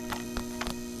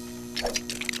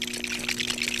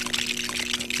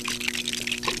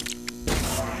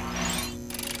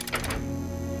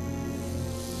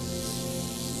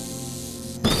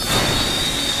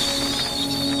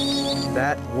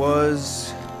 That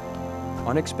was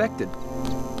unexpected.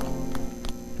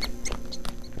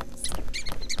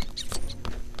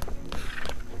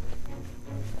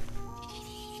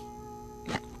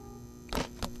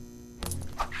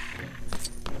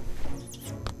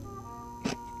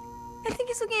 I think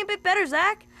he's looking a bit better,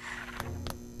 Zach.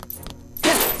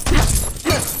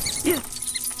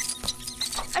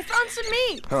 I found some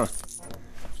meat. Huh.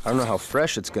 I don't know how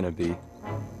fresh it's gonna be.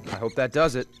 I hope that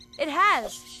does it. It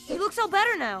has. He looks all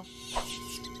better now.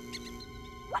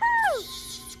 Woo!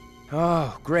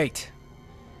 Oh, great.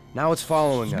 Now it's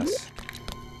following us.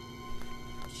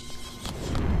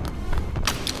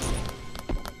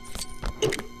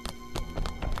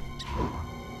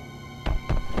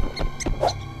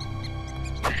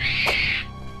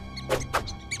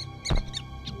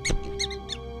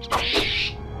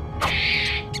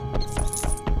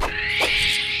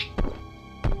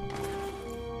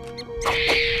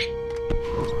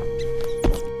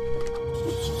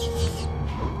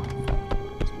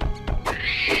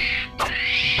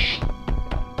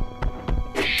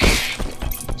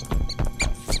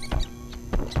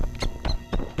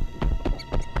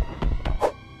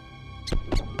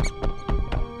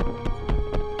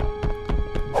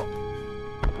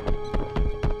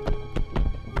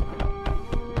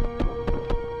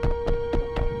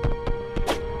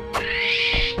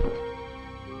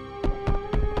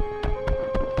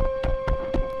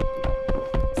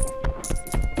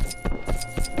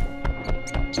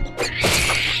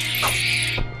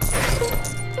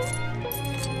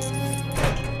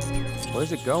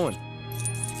 Where's it going?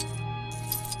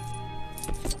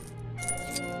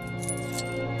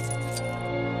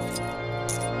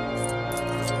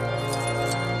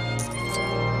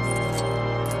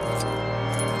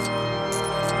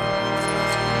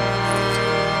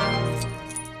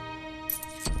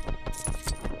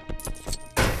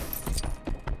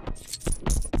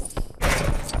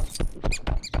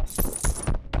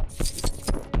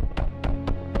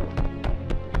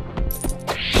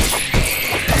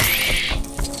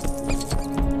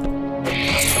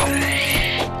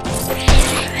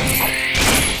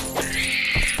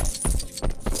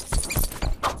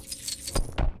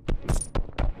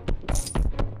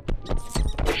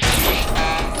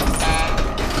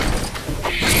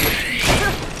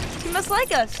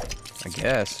 Like us. I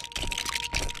guess.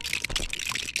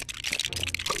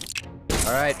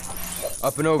 All right,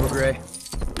 up and over, Gray.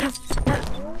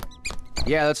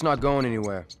 Yeah, that's not going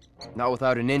anywhere. Not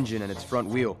without an engine and its front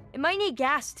wheel. It might need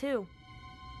gas, too.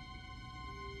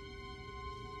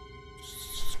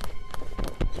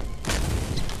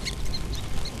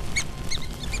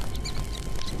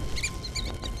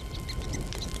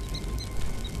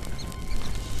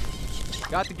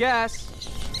 Got the gas.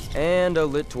 And a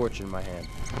lit torch in my hand.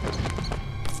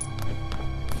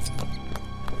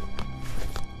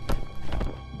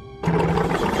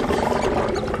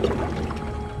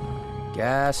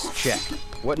 Gas check.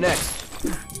 What next?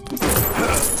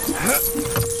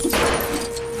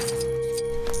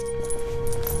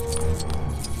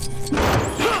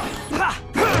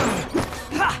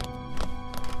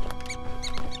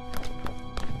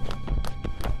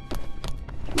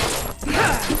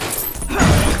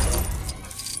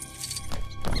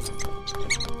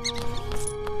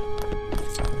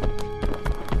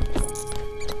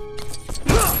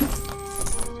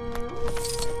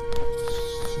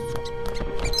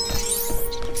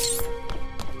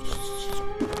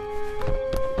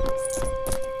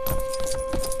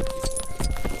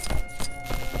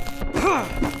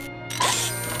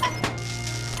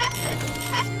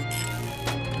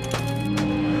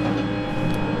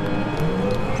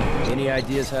 Any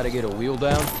ideas how to get a wheel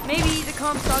down? Maybe the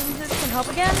cognizance can help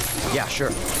again? Yeah,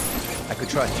 sure. I could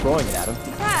try throwing it at him.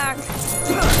 Back.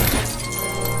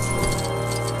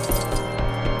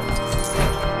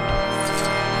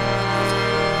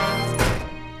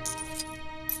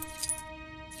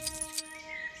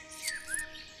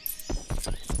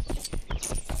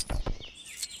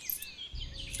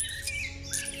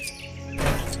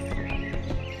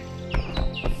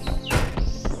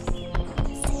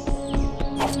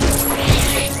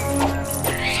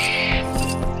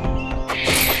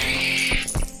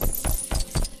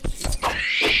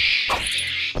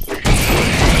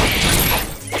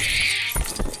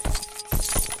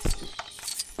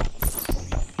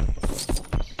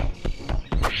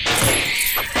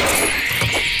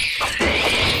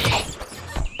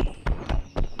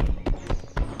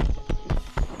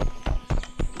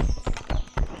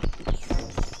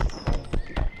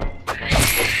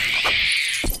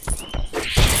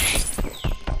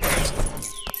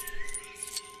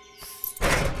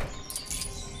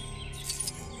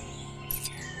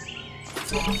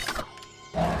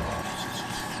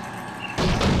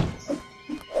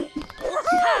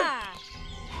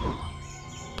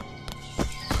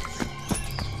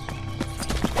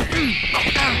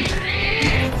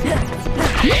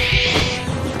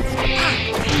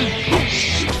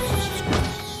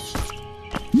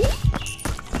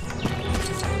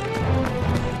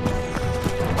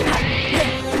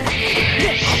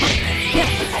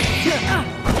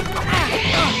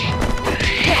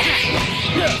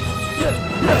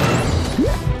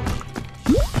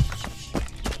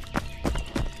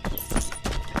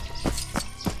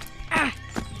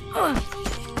 Come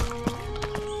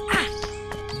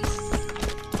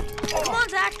on,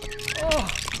 Zach.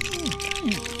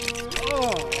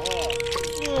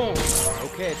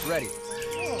 Okay, it's ready.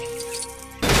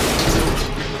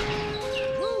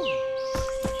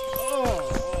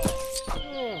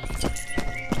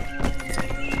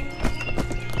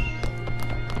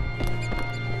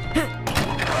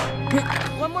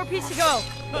 One more piece to go.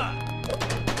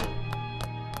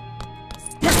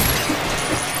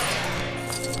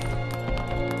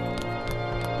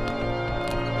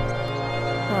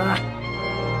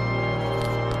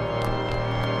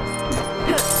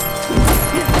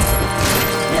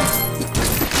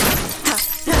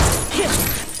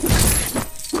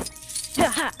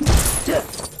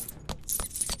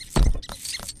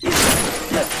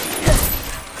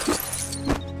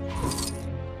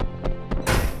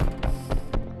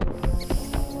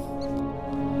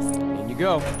 In you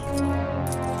go.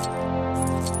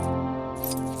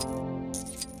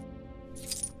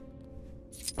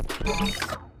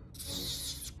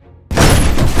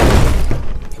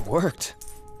 It worked.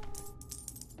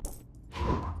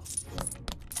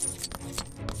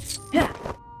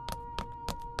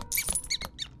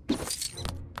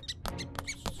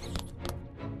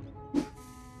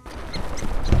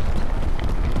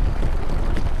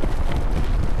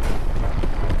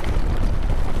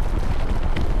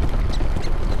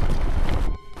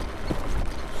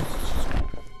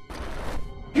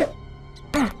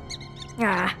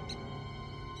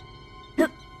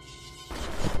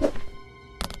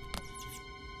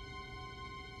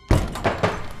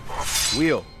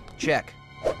 Wheel, check.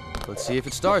 Let's see if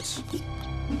it starts.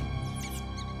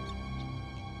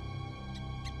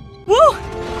 Woo!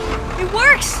 It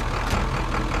works!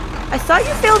 I thought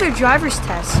you failed your driver's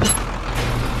test.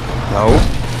 No,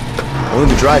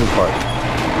 only the driving part.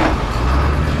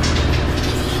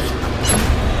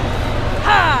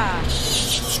 Ha!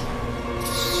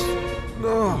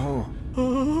 No.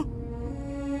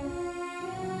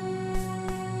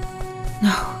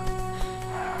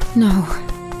 No.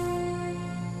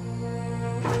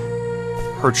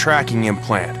 Her tracking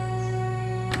implant.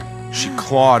 She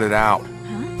clawed it out.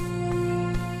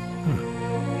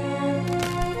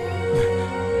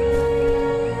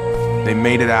 They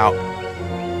made it out.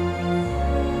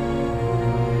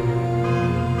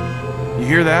 You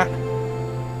hear that?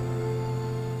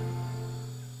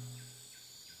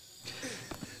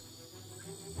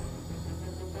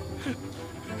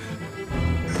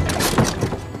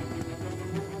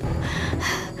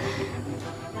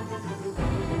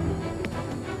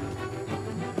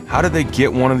 How did they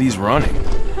get one of these running?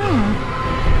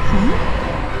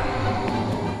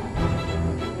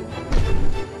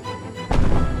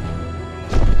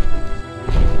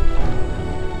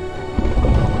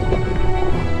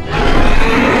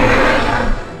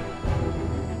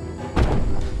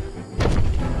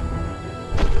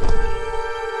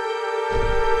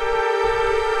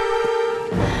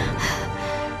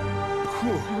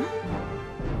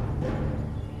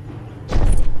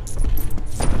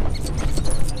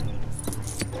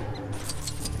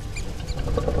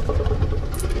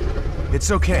 It's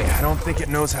okay. I don't think it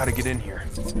knows how to get in here.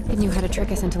 It knew how to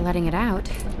trick us into letting it out.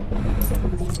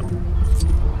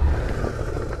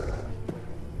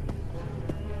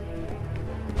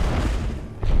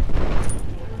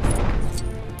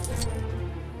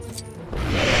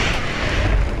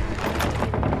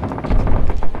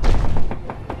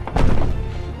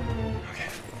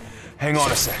 Hang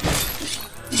on a sec.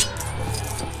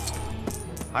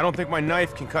 I don't think my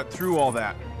knife can cut through all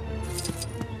that.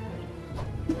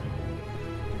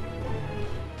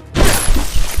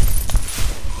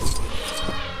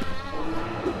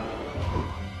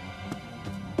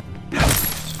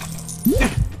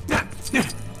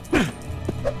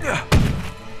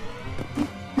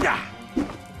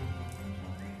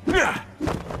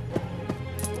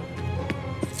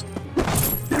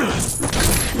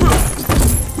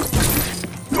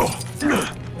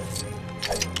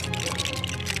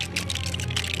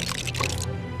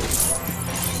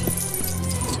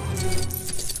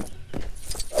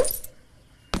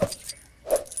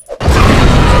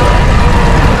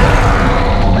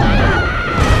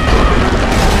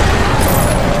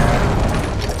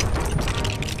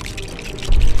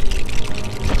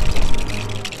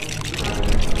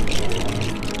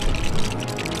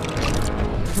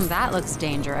 That looks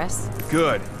dangerous.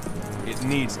 Good. It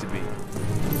needs to be.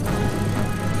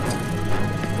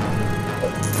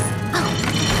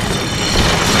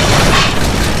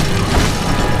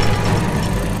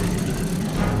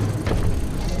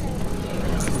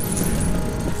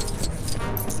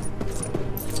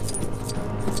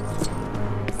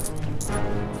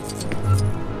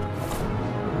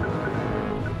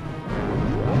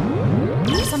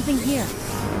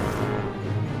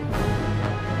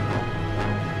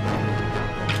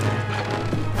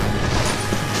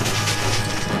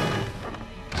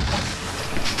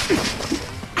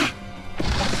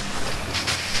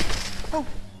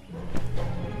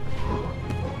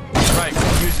 Right,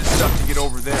 we'll use this stuff to get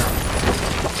over there.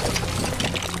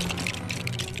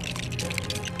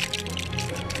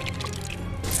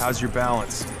 How's your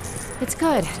balance? It's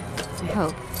good, I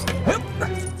hope.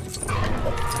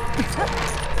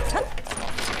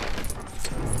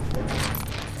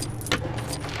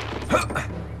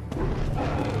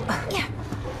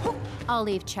 I'll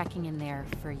leave checking in there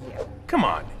for you. Come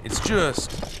on, it's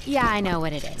just... Yeah, I know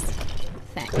what it is.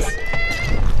 Thanks.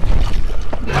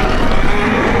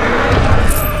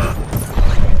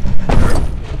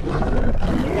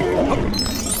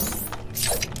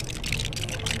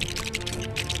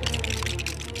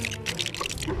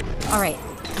 All right,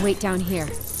 wait down here.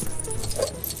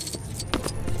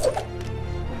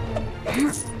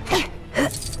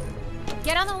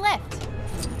 Get on the lift.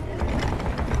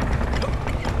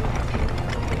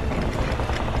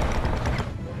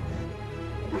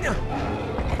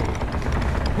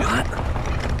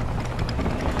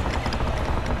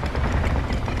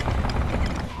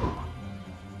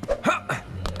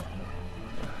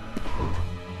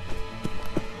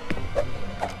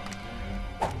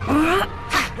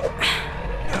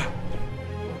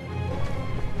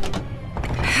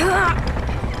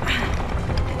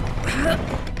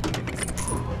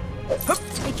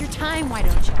 Take your time, why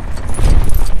don't you?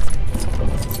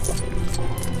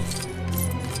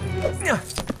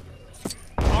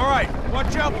 All right,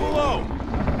 watch out below.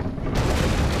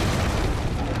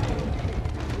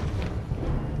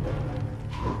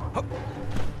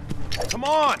 Come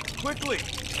on, quickly.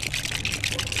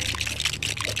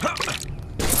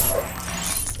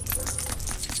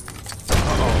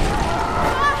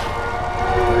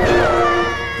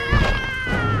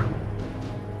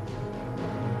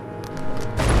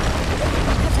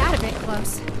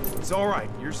 It's all right.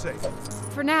 You're safe.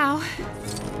 For now.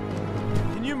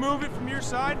 Can you move it from your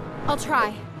side? I'll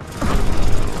try.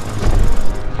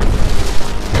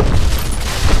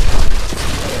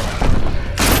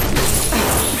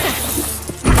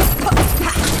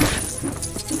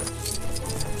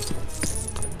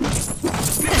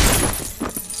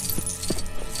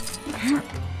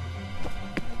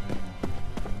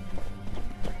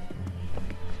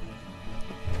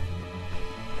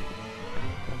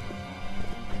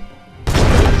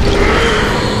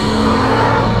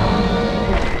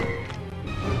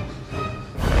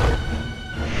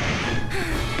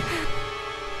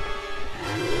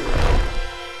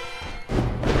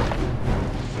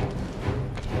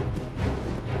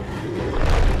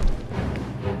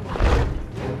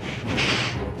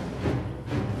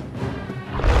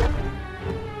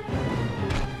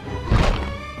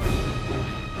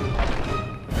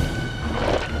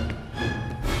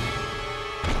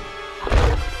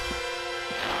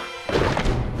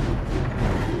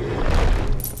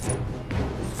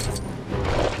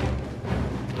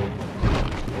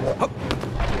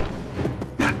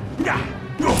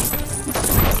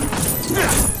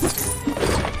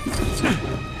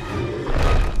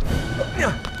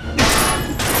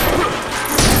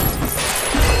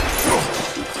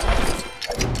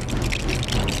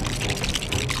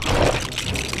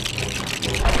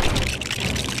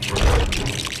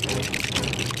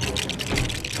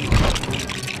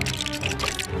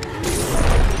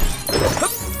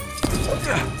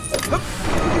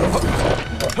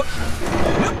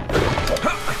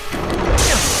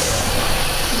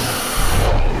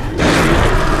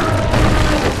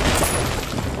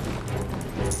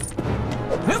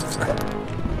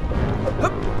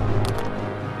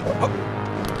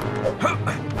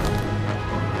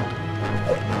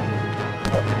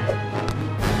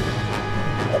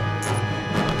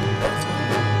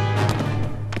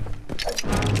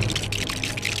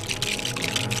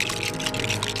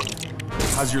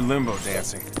 How's your limbo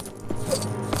dancing?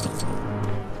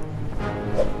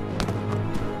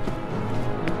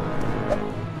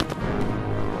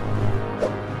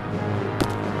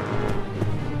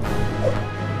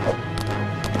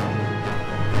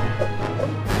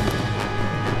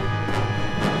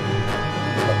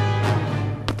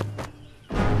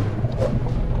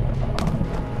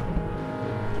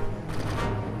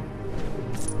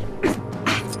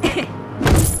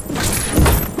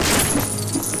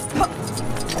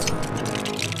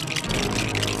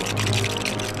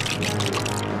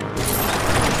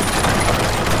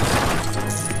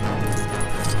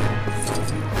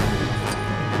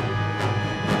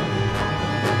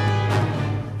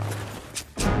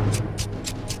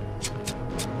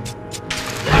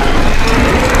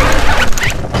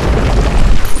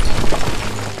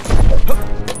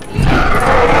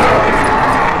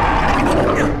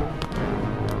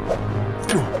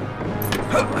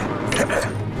 Huh.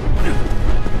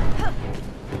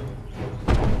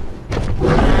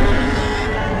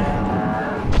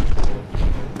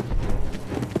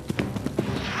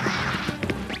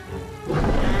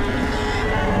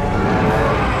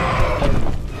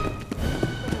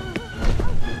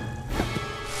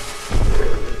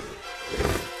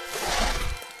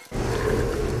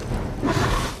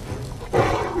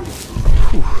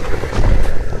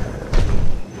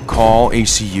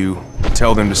 ACU.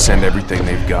 Tell them to send everything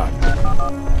they've got.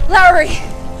 Lowry!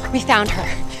 We found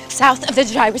her, south of the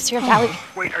Gyrosphere Valley.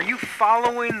 Wait, are you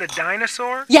following the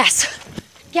dinosaur? Yes!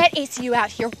 Get ACU out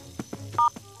here.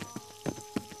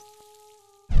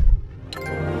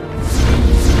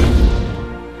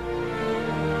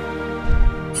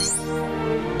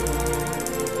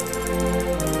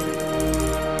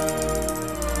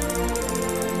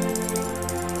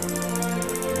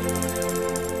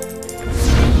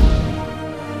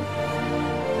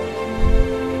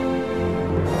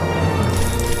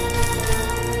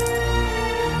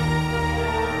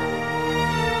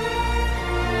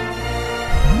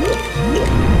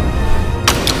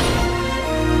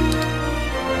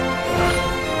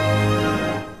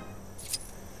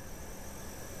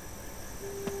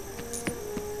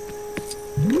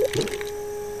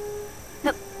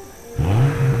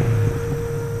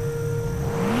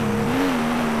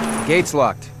 Gate's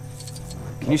locked.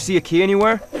 Can you see a key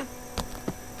anywhere?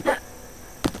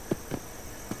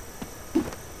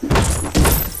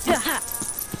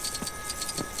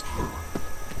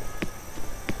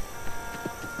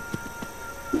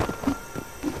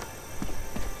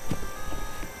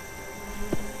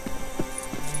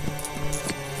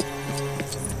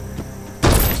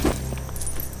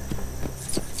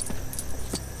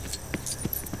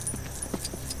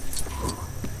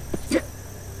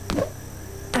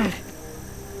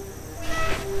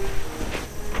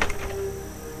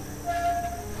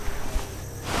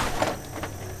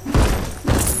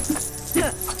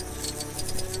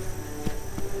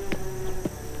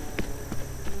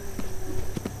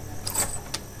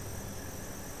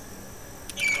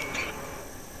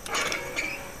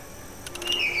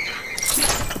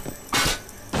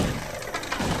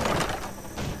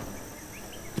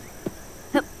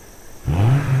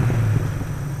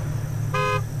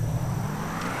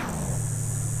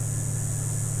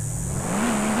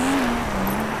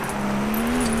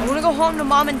 Home to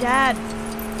Mom and Dad.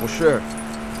 Well, sure.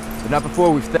 But not before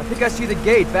we've... I think I see the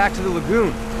gate back to the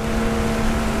lagoon.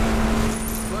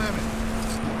 Slam it.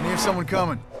 I hear someone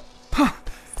coming. Huh.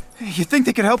 You think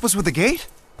they could help us with the gate?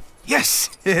 Yes!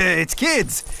 It's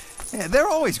kids! They're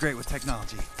always great with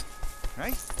technology.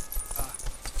 Right?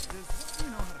 Does you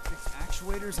know how to fix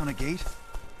actuators on a gate?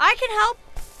 I can help.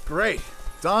 Great.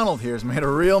 Donald here's made a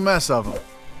real mess of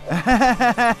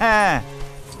them.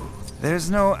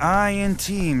 There's no I in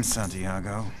team,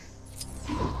 Santiago.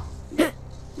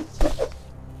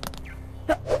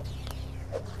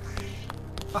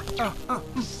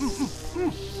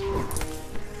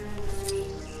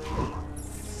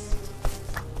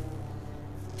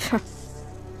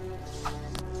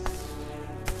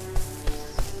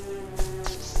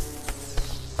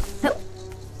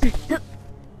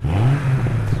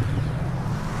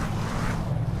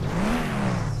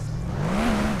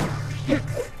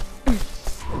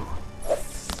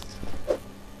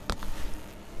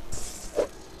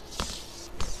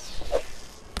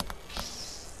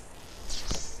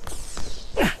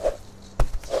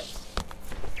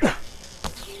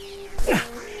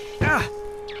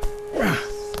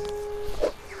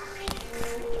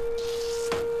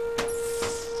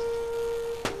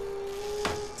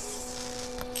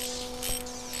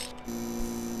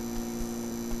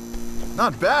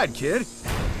 Not bad, kid.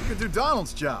 You could do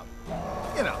Donald's job.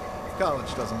 You know, if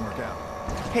college doesn't work out.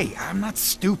 Hey, I'm not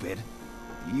stupid.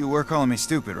 You were calling me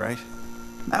stupid, right?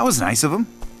 That was nice of him.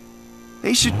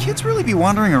 Hey, should kids really be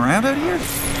wandering around out here?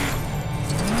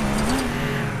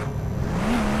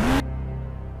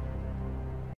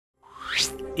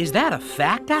 Is that a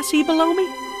fact I see below me?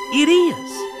 It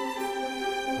is.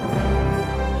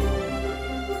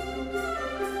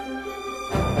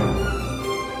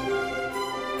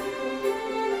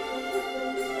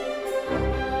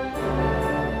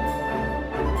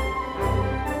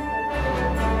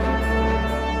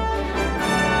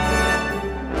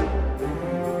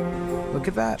 Look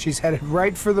at that. She's headed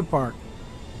right for the park.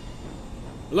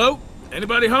 Hello?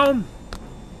 Anybody home?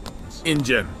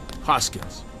 InGen,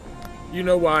 Hoskins. You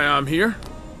know why I'm here?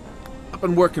 I've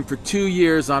been working for 2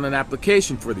 years on an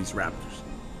application for these raptors.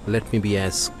 Let me be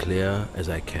as clear as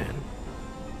I can.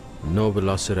 No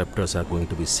velociraptors are going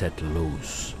to be set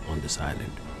loose on this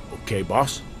island. Okay,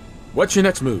 boss. What's your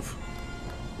next move?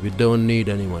 We don't need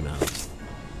anyone else.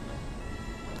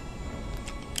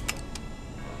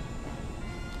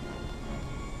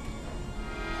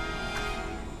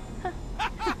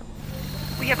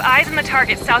 We have eyes on the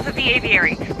target south of the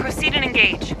aviary. Proceed and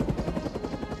engage.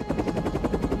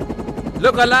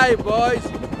 Look alive, boys!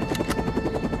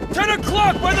 10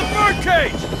 o'clock by the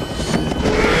birdcage!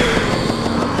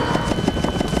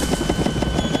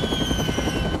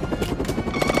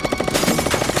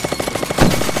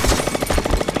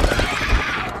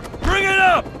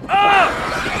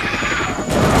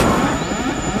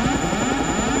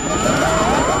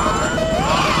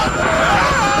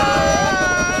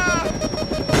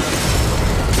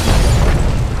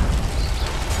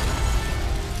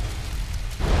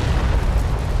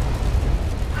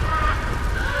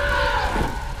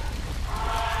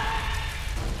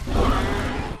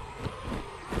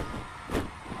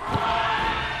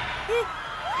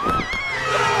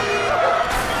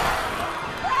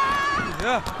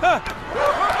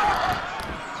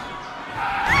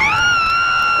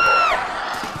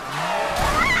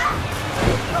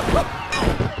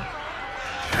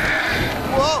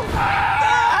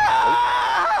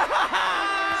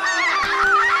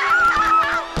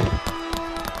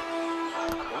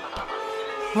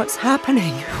 What's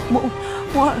happening?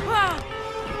 What?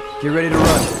 Get ready to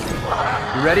run.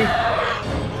 You ready?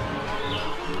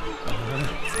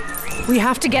 We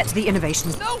have to get to the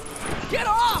innovations. No! Get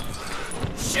off!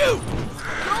 Shoot!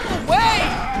 Go away!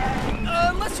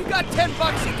 Unless you got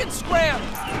 $10, you can scram.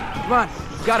 Come on,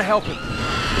 we gotta help him.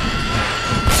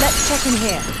 Let's check in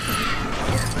here.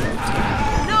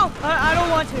 No, I don't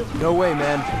want to. No way,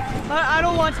 man. I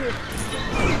don't want to.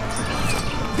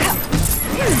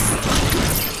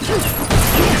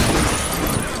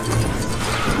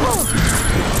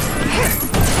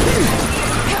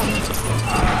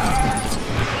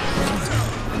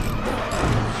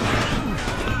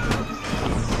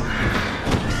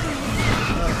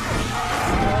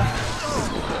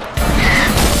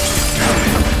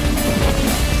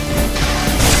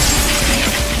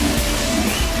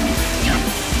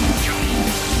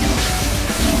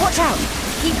 Watch out!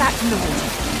 Keep back from the water.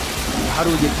 How do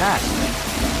we get past?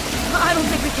 I don't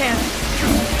think we can.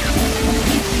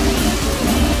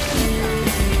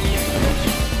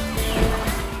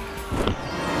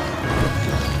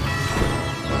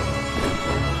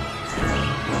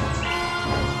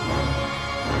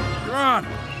 Come on,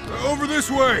 over this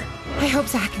way. I hope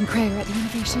Zach and Cray are at the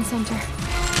Innovation Center.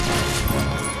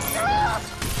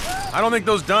 I don't think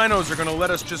those dinos are gonna let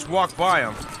us just walk by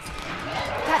them.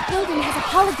 That building has a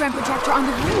hologram projector on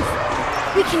the roof.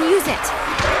 We can use it.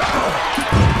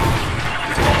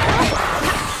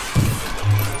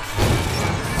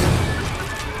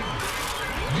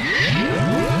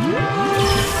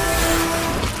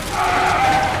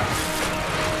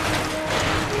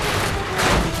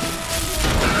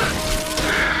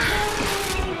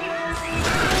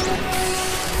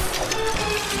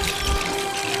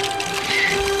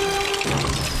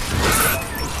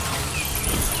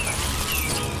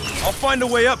 I'll find a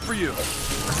way up for you.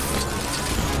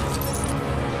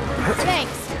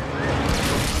 Thanks.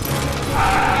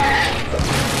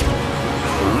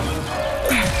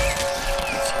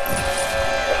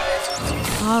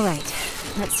 All right.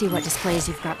 Let's see what displays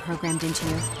you've got programmed into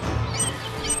you.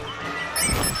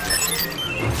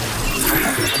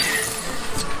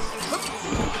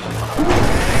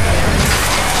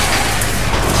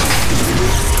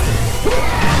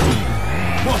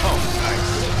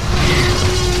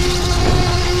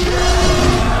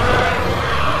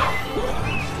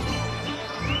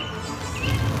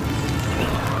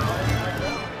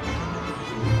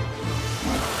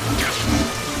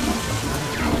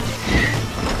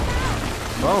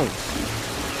 Bones.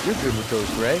 You're good with those,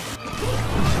 Gray.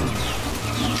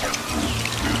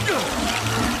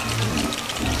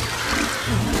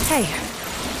 Hey,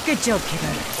 good job,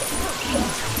 kiddo.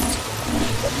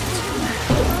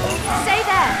 Stay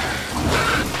there!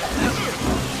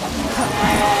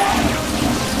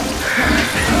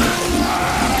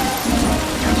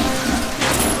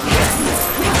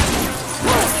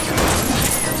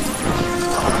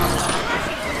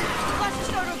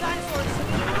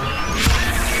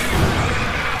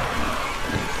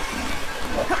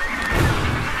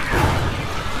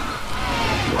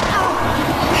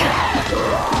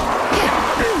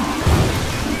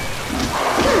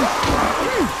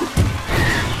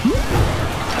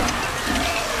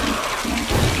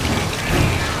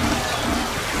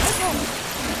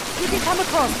 You can come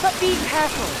across, but be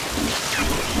careful.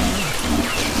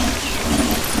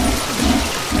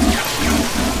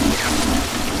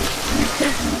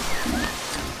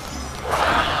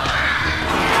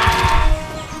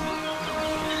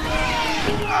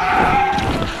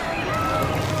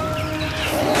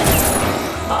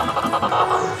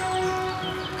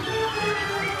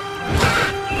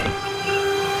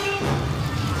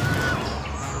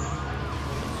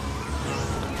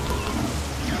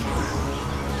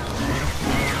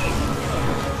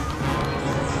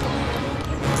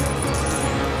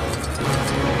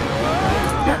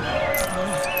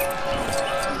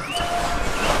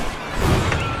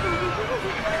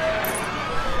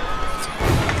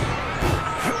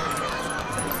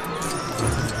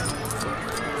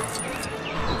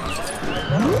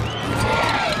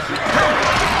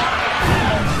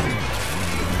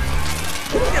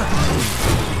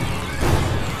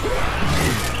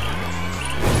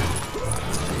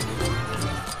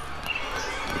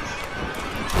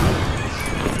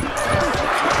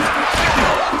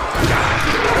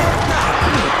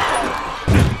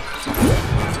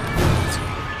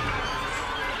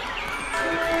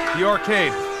 The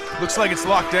arcade. Looks like it's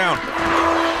locked down.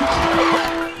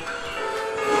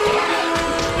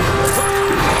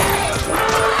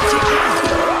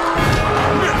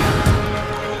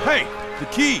 Hey, the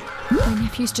key! My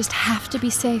nephews just have to be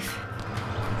safe.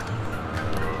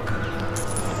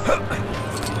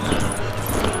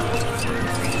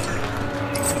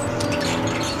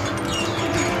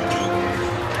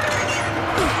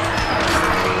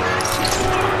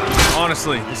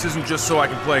 Honestly, this isn't just so I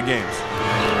can play games.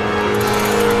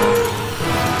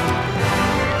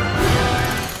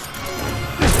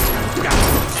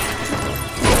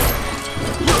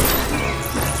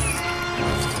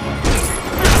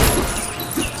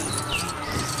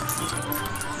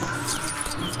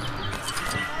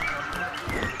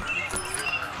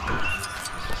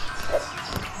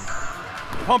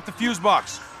 Pump the fuse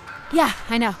box. Yeah,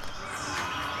 I know.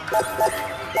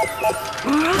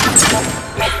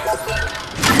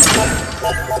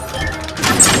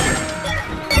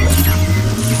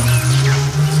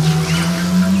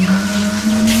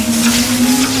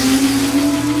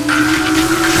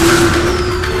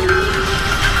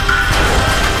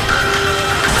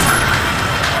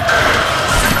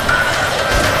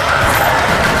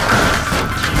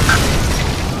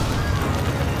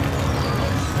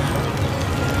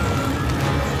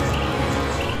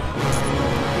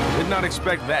 Did not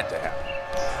expect that to happen.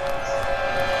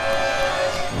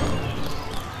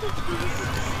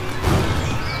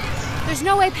 There's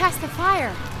no way past the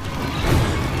fire.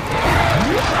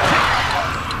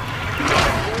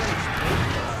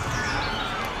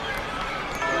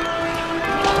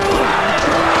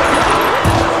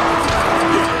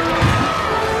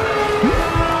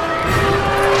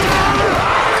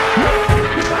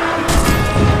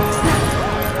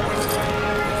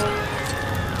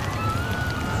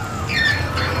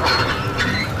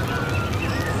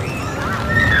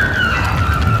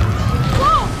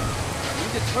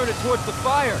 Turn it towards the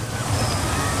fire.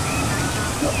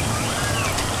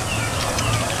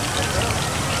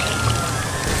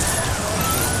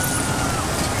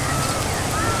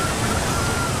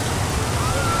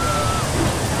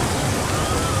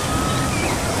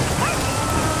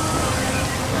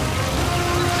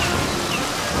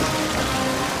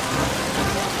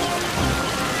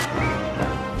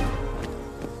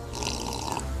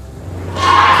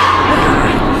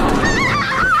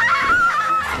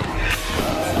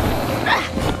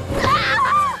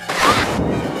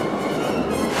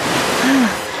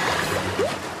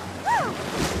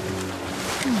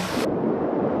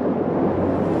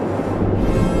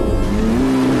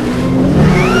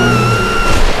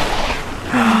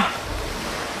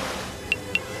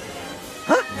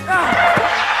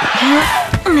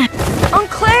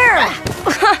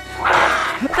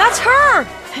 That's her!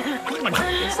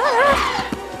 Is that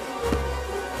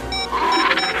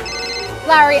her?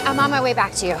 Larry, I'm on my way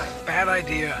back to you. Bad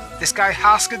idea. This guy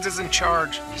Hoskins is in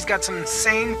charge. He's got some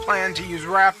insane plan to use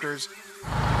raptors.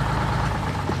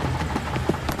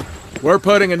 We're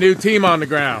putting a new team on the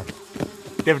ground.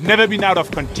 They've never been out of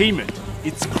containment.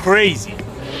 It's crazy.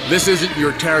 This isn't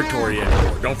your territory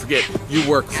anymore. Don't forget, you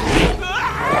work for me.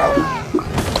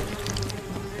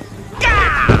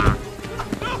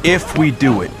 If we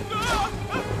do it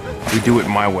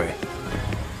my way.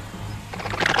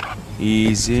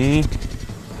 Easy.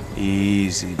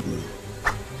 Easy.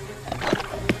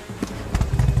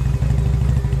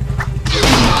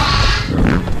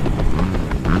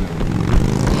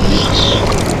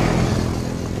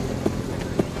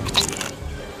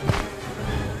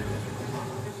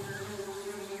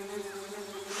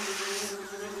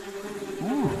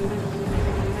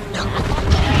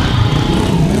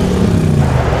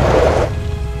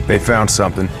 They found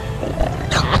something.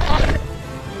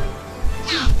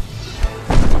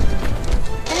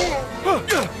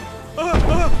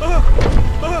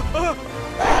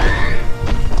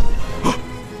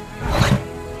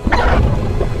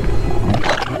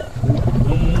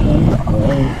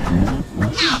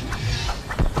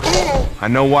 I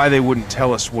know why they wouldn't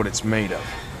tell us what it's made of.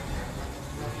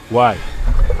 Why?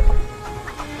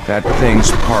 That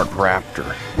thing's part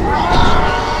raptor.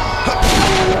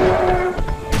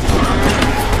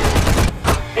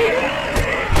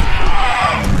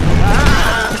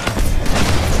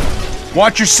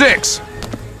 Watch your six!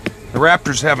 The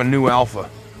raptors have a new alpha.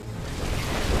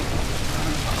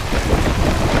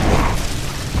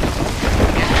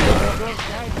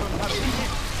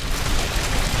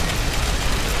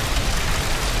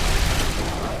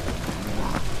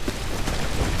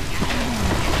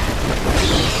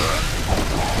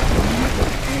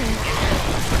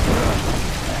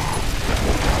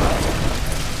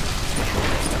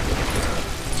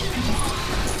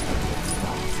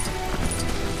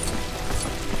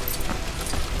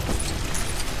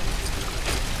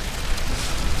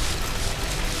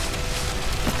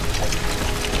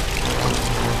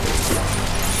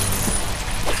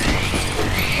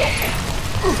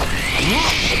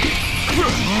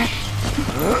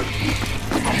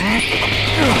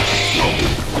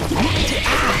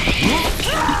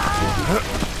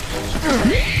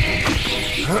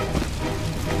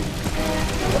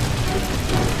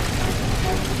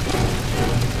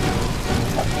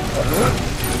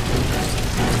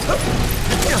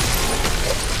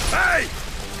 Hey!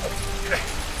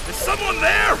 Is someone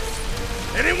there?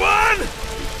 Anyone?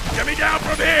 Get me down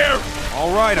from here!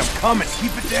 All right, I'm coming.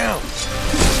 Keep it down.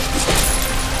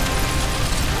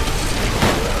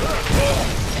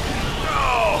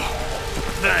 Oh,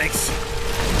 thanks.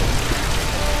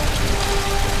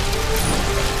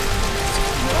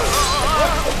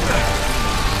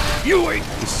 You ain't...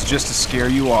 This is just to scare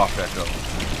you off, Echo.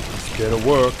 Get to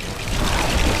work.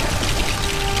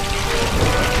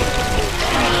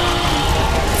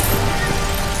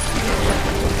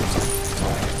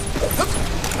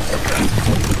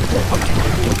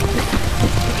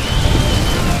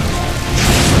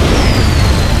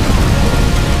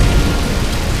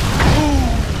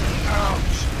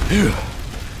 Phew.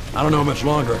 I don't know how much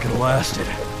longer I can last it.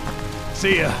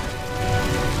 See ya.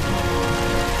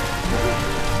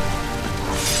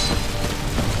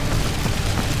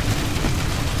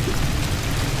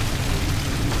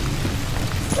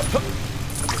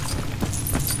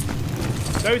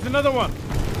 There's another one.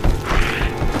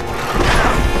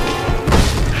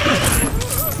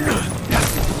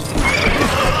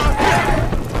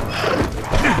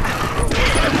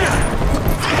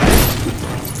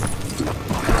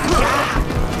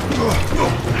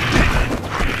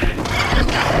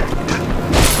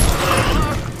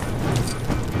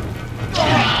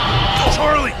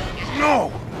 Charlie,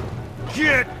 no!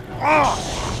 Get off!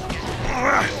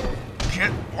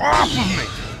 Get off of me!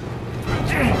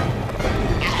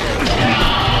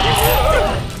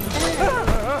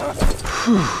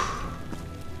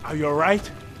 Are you alright?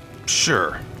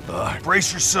 Sure.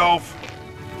 Brace yourself.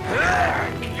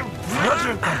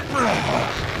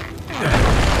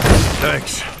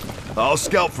 Thanks. I'll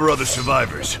scout for other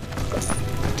survivors.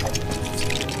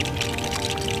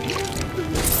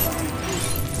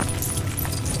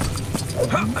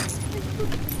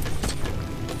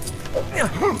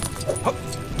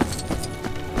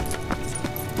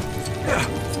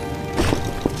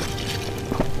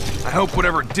 I hope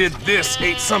whatever did this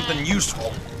ate something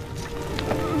useful.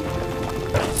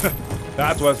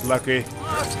 That was lucky.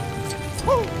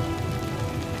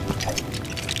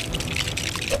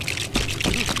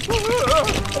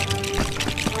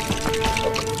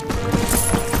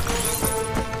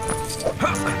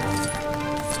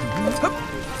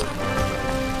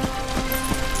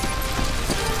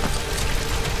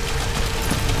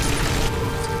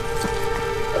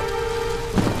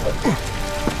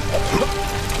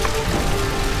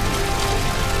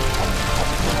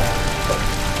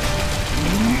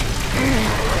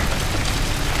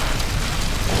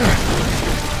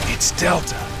 It's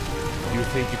Delta. You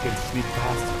think you can sneak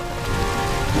past?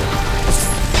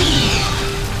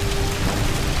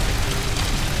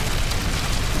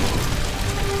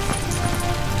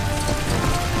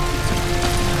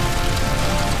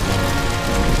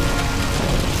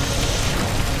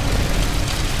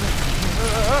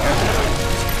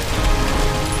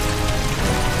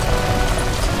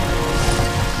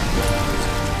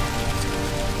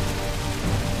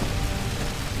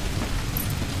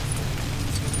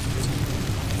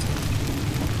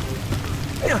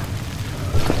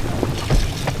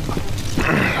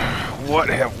 What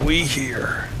have we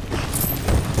here?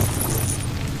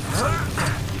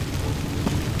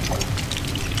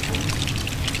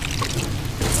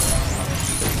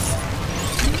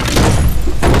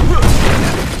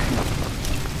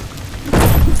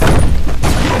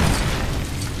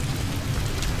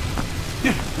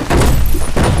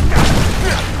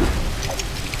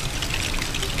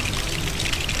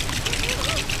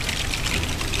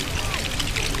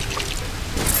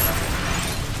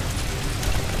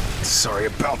 Sorry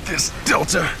about this,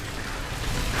 Delta.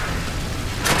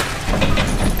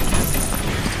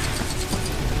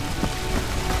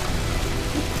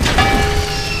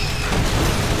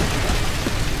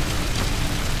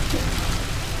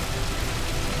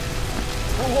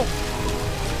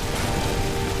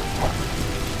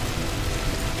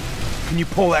 Can you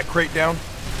pull that crate down?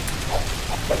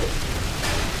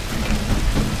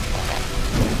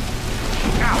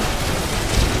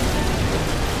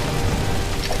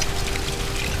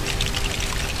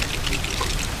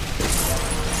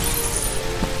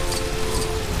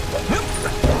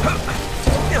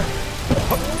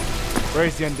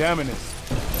 Where's the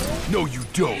Indominus? No, you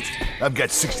don't. I've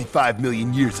got 65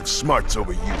 million years of smarts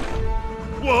over you.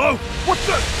 Whoa! What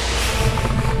the?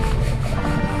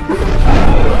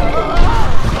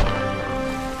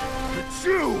 It's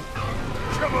you!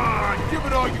 Come on, give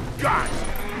it all you got!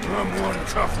 I'm one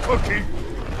tough cookie.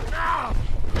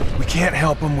 We can't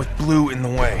help him with Blue in the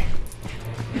way.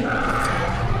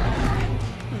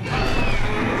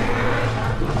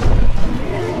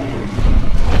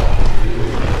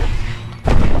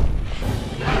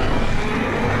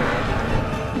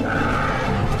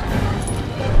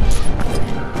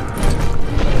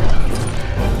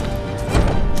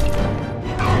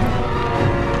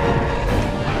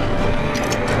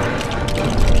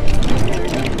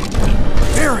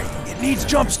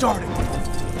 jump-starting.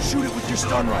 Shoot it with your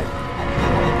stun rifle.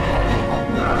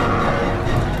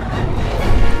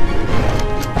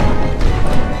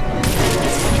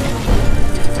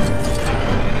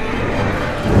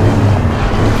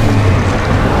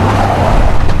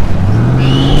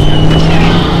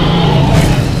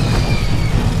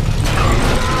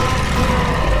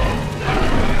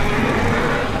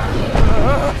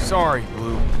 Sorry,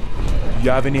 Blue. You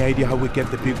have any idea how we get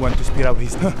the big one to spit out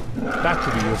his... That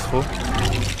could be useful.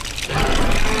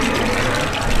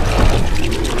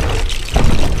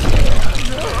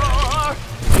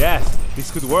 Yes,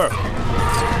 this could work.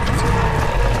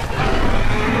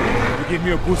 You give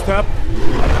me a boost up?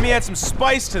 Let me add some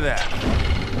spice to that.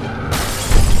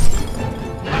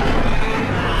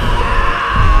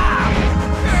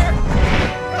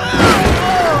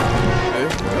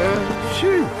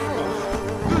 Phew.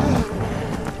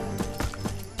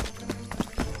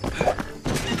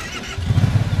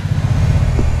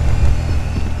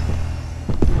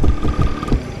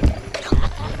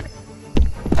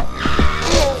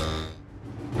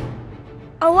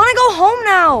 I want to go home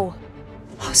now.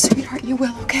 Oh, sweetheart, you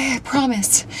will, okay? I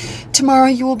promise. Tomorrow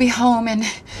you will be home and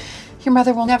your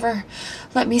mother will never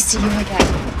let me see you again.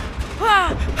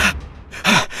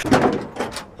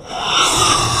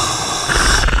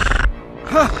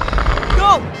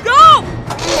 Go! Go!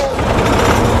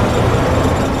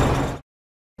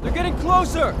 They're getting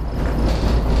closer!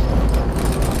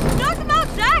 Knock them out,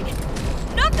 Zach!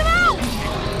 Knock them out!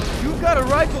 You've got a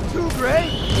rifle too,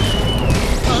 Gray!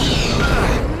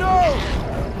 No!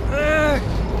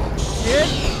 Get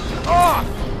off!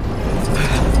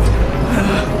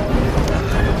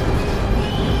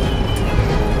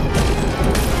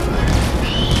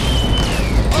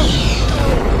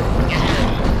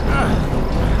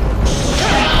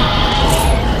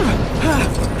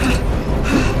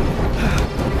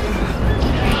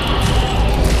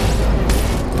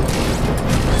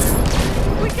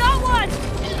 We got one!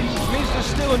 Means there's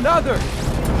still another!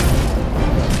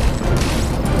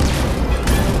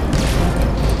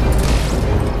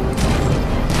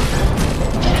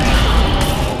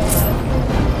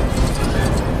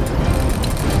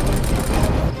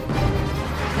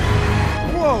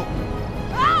 Whoa!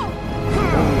 Ow!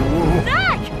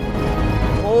 Zach!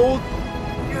 Hold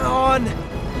on!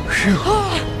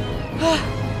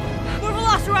 More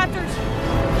velociraptors!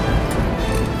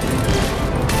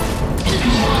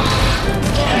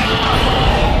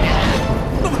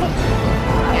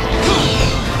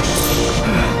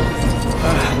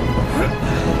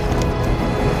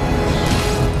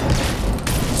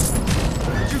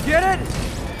 Did you get it?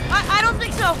 I don't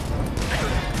think so.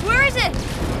 Where is it?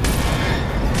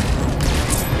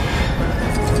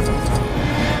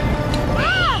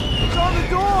 Ah! It's on the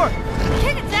door!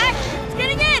 Kick it, Zach! It's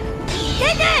getting in!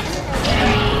 Kick it!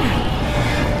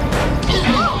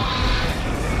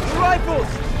 The rifles!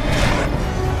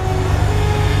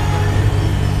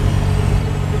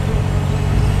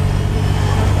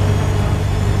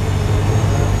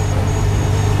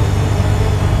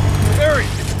 Harry,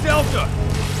 it's Delta!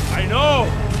 I know!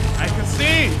 I can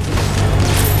see!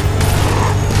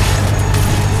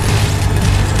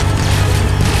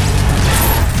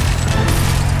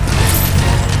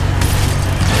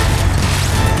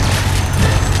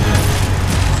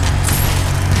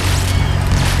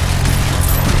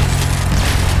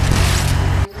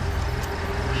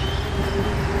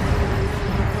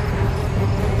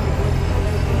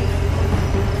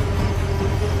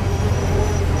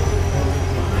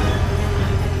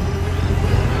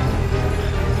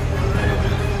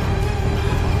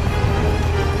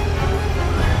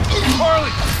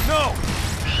 Harley, no!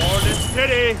 Hold it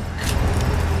steady!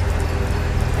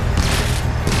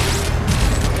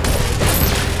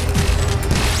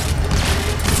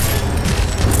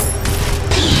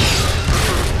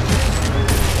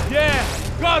 Yeah,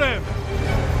 got him!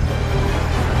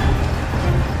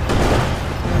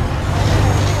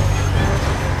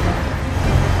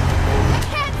 I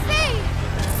can't see!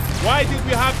 Why did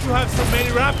we have to have so many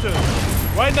raptors?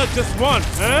 Why not just one,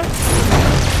 huh?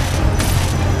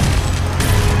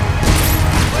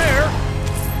 Where?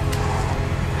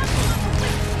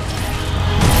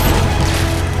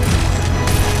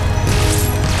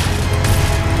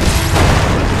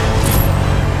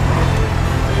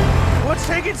 What's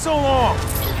taking so long?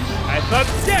 I thought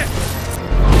yes!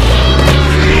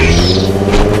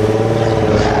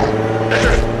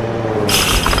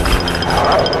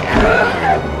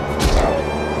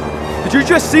 Did you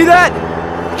just see that?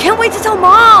 Can't wait to tell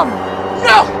Mom!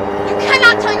 No! You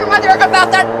cannot tell your mother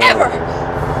about that ever!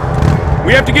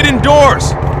 We have to get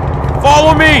indoors!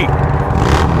 Follow me!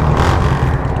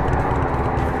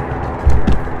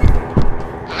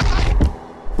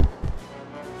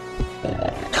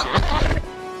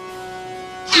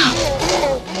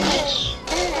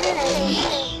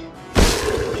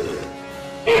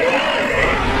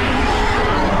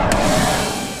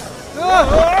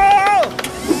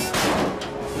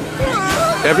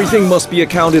 Everything must be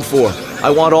accounted for. I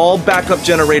want all backup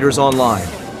generators online.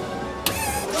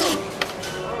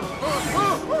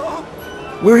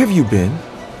 Where have you been?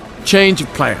 Change of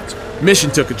plans.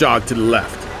 Mission took a jog to the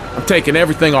left. I'm taking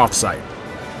everything off-site.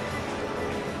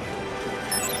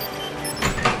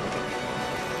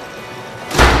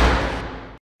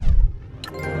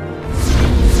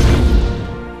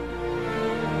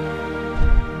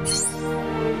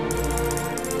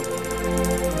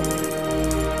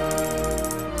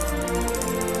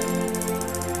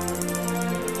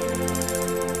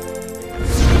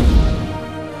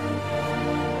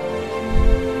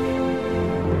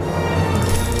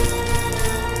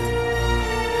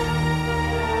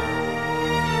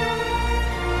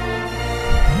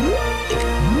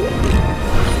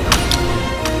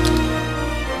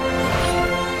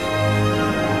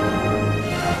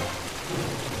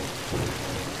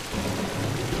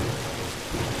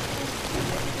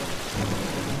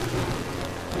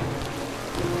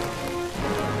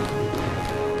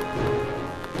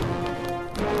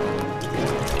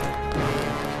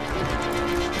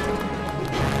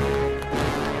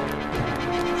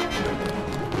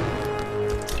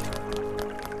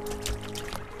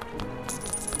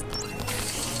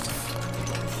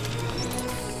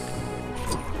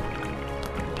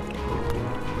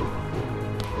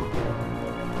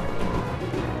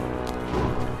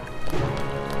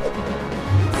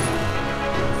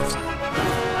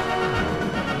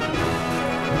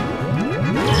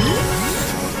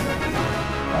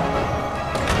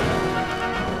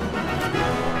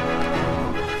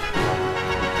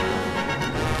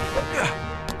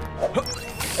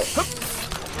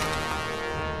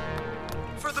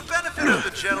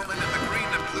 Gentleman in the green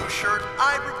and blue shirt,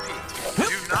 I repeat,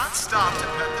 do not stop to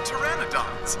pet the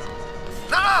pteranodons.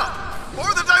 No!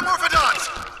 Or the dimorphodons!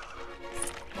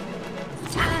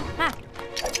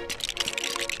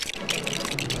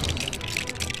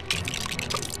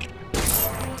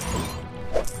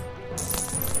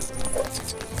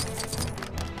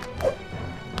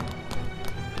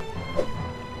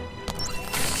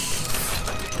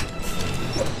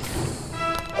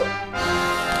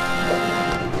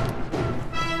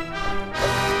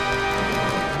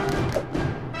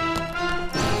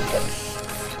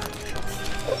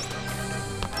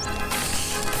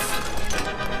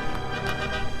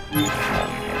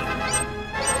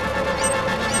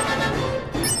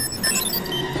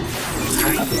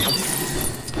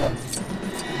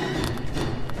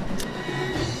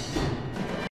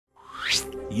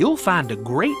 You'll find a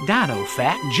great dino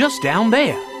fact just down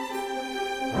there.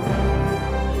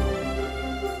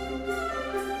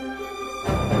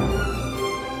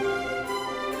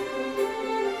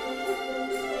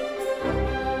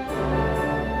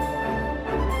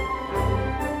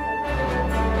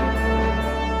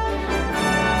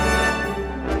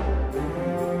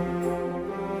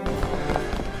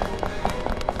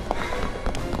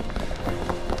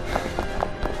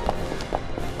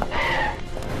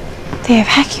 They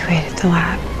evacuated the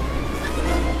lab.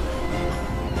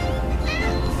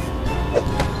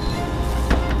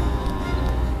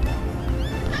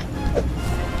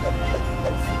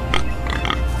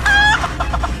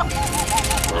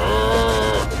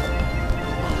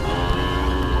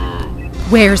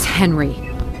 Where's Henry?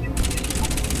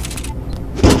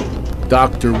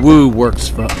 Dr. Wu works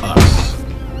for us.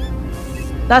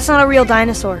 That's not a real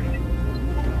dinosaur.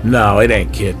 No, it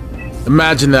ain't, kid.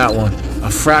 Imagine that one. A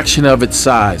fraction of its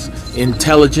size.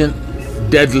 Intelligent,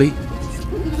 deadly,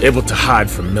 able to hide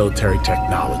from military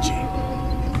technology.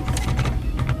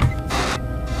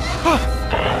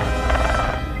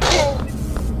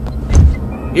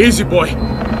 Easy, boy.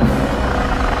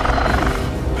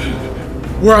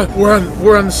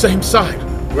 We're on the same side,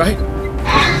 right?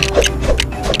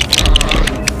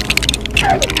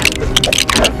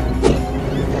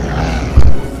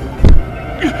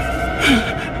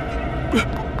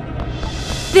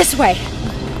 This way.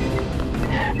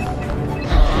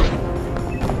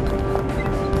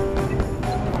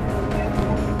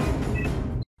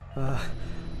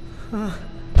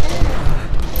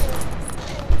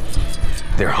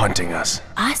 They're hunting us.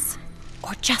 Us?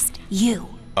 Or just you?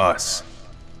 Us.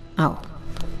 Oh.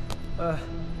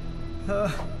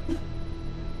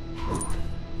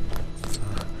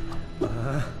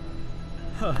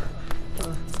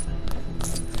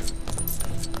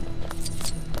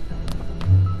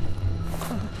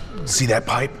 See that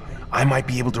pipe? I might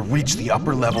be able to reach the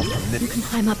upper level from this. You can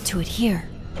climb up to it here.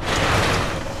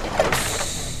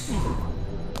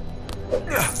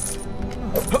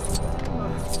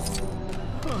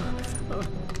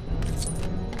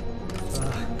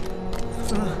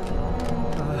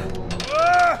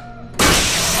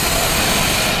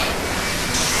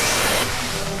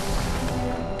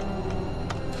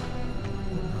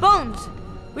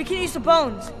 piece of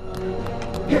bones.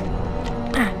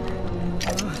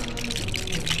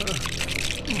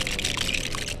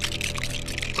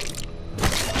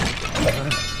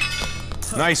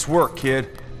 Nice work, kid.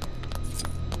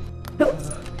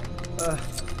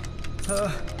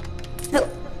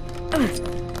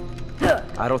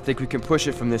 I don't think we can push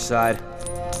it from this side.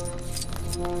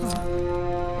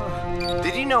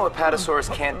 Did you know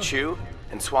Apatosaurus can't chew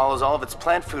and swallows all of its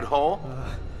plant food whole?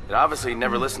 It obviously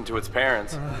never listened to its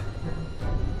parents.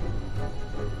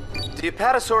 The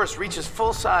Apatosaurus reaches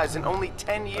full size in only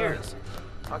 10 years.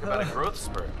 Talk about a growth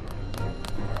spurt.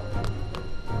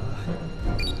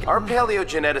 Our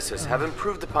paleogeneticists have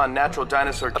improved upon natural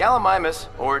dinosaur Gallimimus,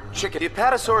 or chicken. The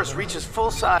Apatosaurus reaches full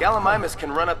size. Gallimimus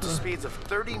can run up to speeds of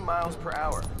 30 miles per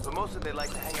hour, but mostly they like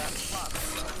to hang out in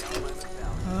spots.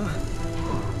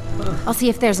 I'll see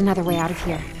if there's another way out of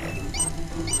here.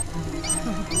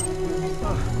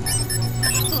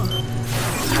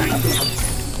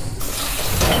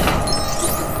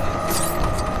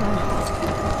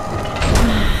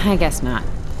 I guess not.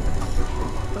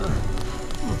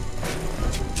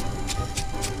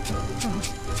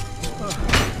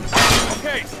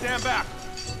 Okay, stand back.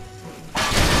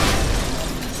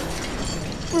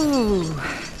 Ooh,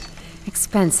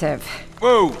 expensive.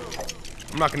 Whoa!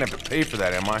 I'm not gonna have to pay for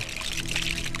that, am I?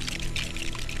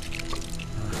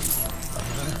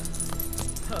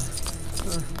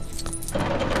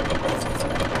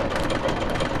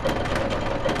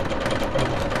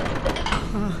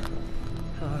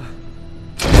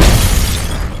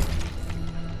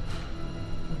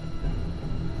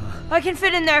 I can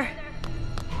fit in there.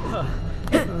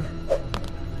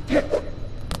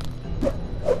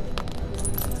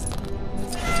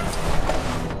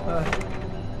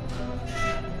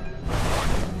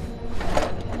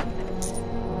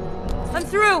 I'm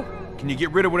through. Can you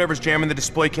get rid of whatever's jamming the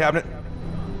display cabinet?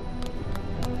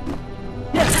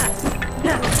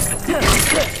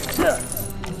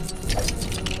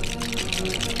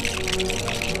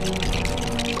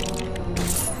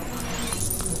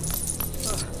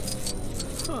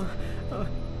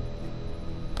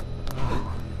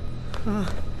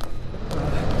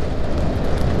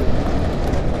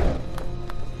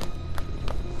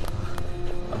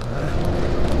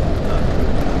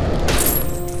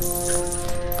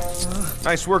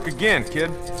 Nice work again, kid.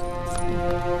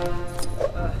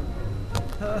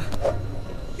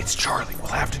 It's Charlie.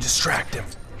 We'll have to distract him.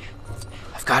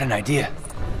 I've got an idea.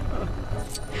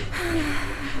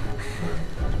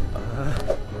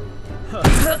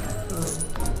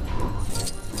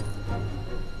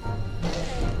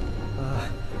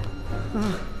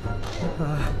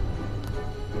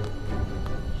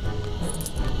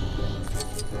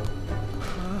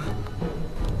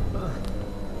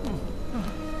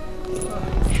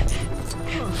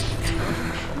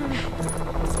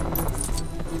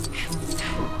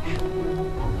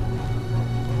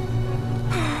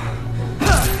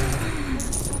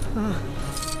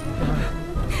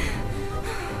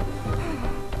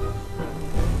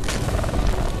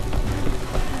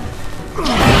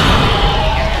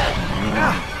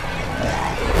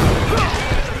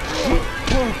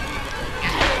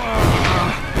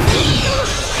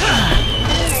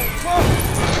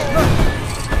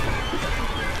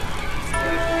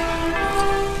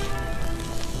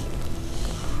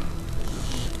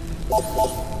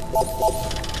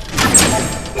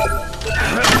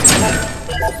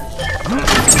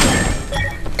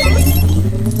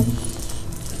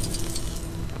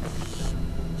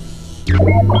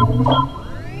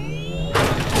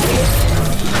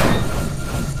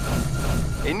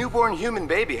 A newborn human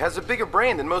baby has a bigger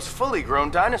brain than most fully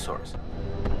grown dinosaurs.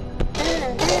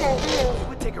 It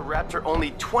would take a raptor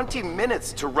only 20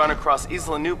 minutes to run across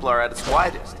Isla Nublar at its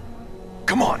widest.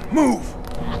 Come on, move!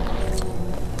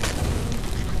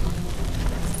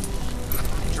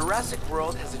 Jurassic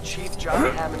World has achieved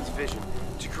John Hammond's vision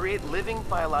to create living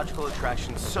biological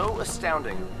attractions so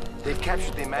astounding, they've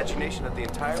captured the imagination of the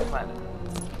entire planet.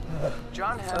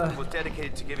 John Hammond was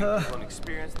dedicated to giving people an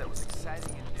experience that was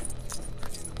exciting and new,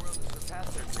 pushing the world to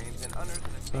surpass their dreams and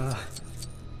unearth an amazing...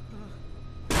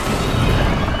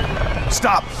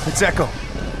 Stop! It's Echo.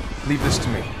 Leave this to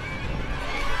me.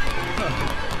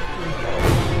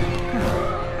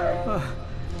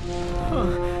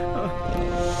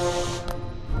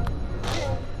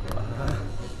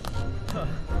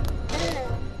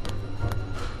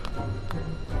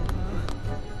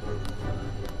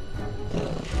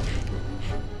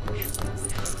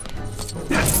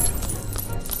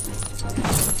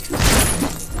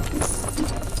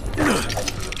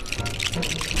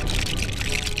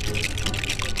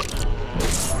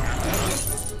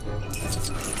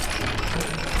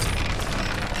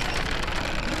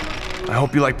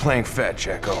 hope you like playing fetch,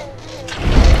 Echo.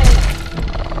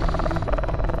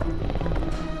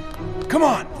 Come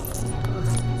on!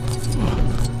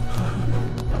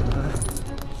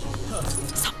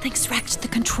 Something's wrecked the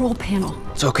control panel.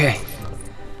 It's okay.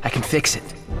 I can fix it.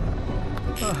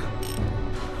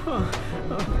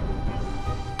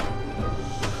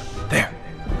 There.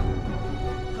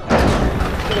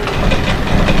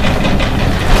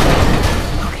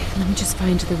 Okay, let me just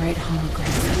find the right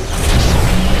hologram.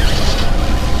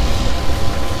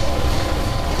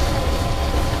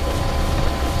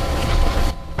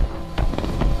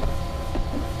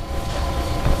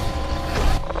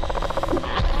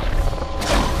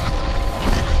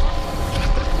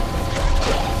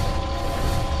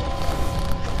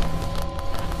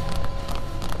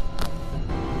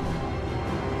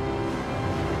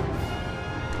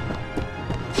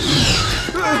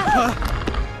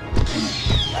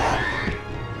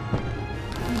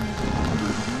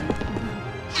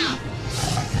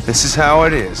 This is how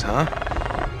it is, huh?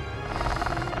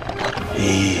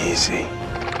 Easy.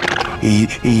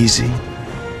 Easy.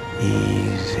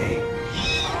 Easy.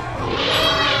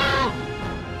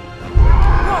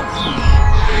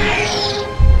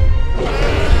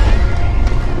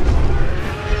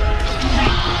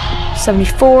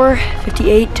 $74,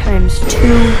 58 times 2,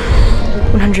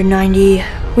 190.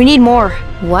 We need more.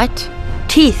 What?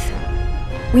 Teeth.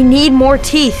 We need more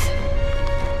teeth.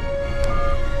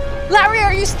 Larry,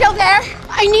 are you still there?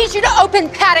 I need you to open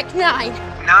paddock 9.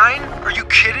 9? Are you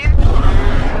kidding?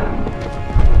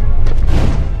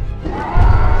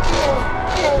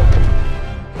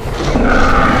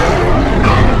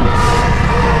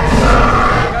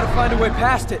 I gotta find a way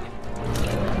past it.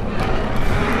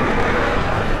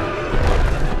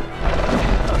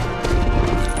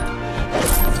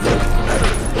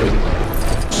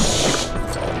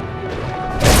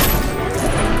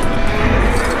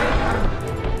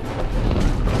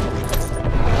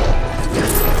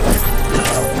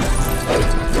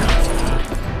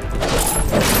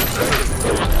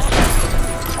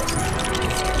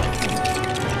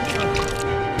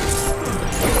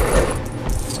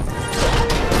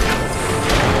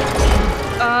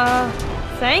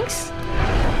 Thanks?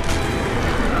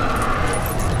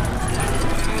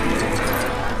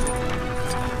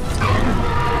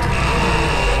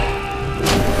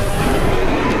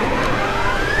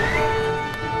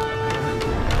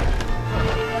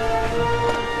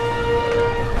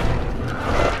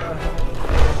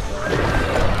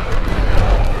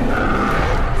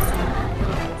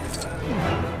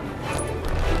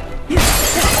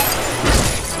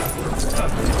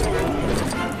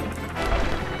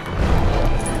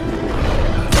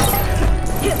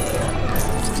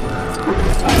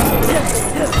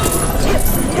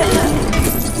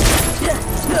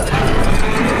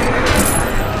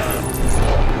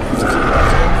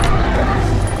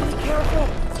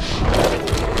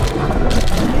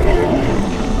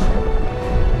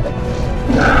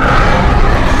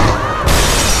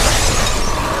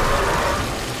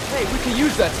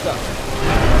 That stuff.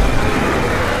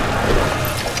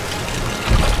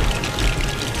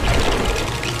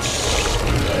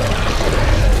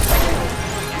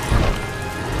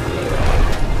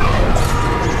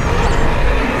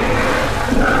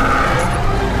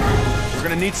 We're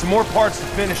gonna need some more parts to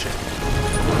finish it.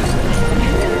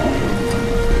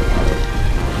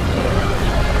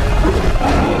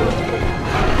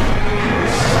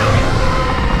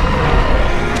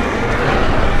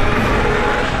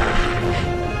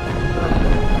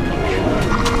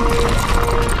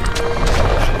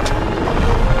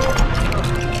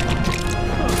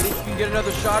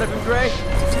 Another shot of him, Gray?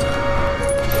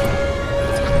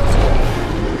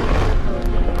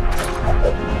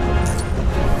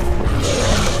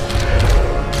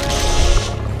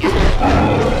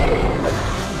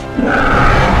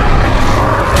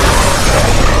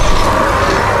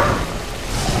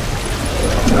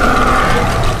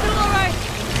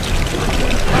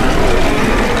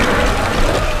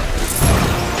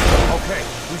 Okay,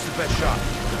 who's the best shot?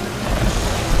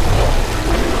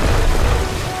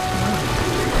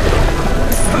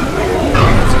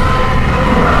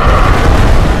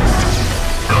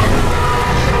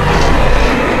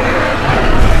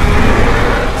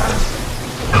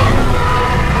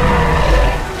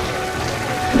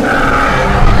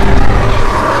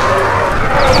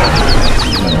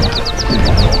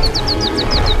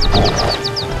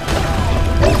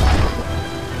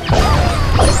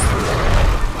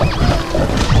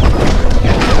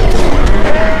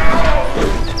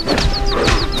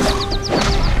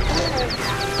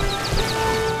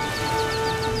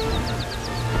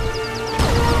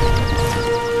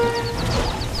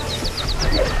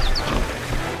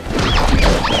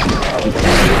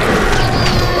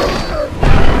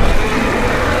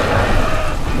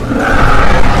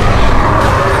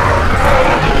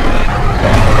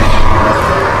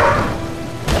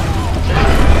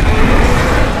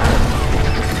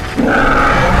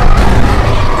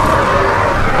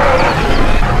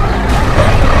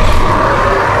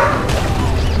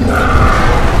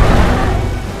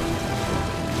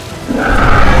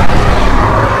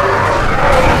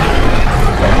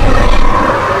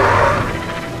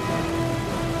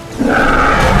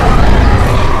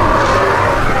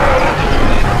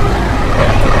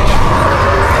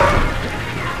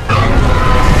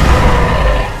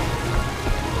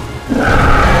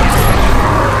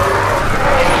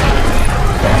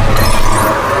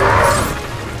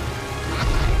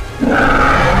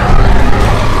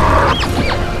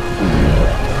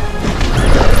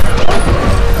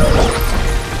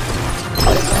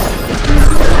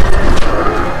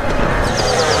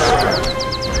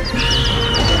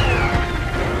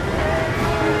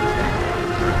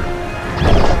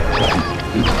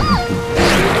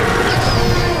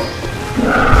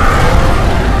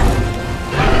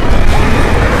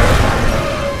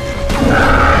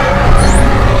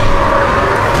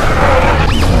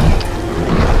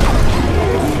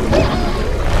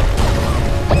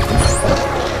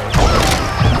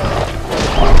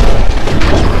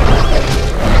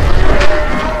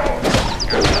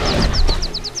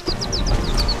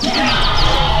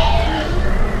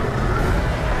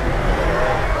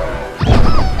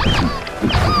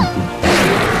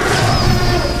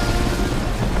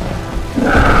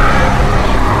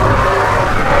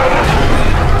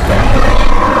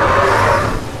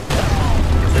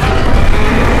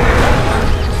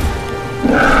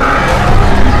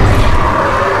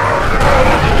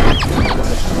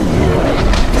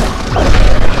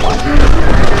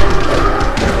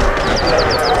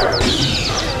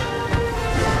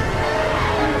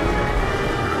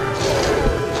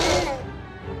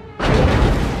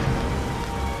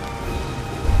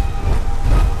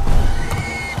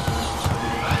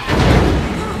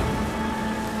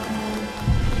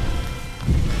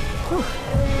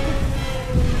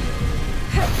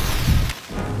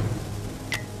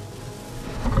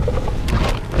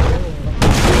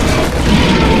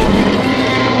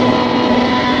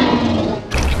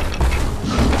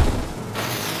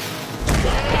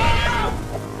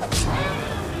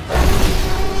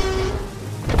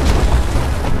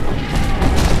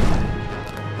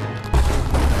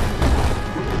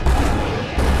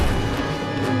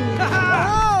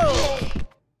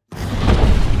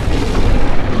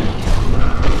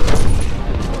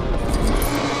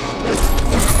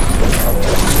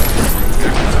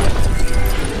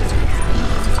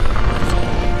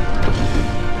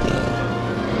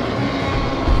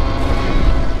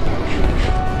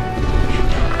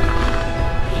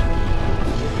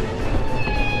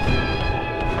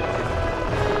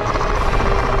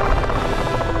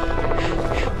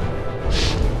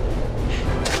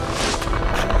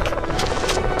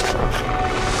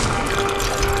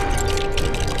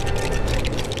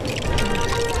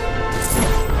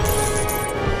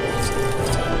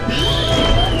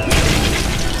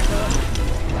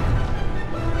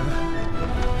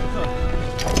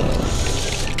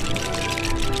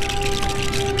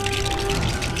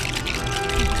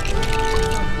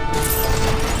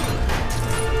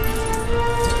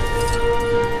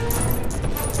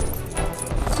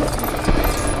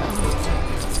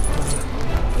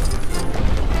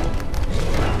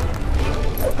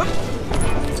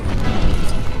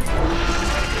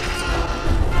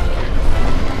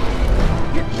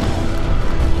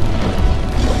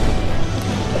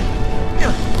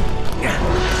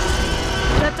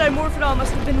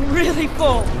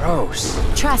 chemical! Gross.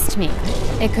 Trust me,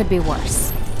 it could be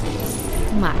worse.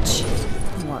 Much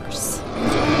worse.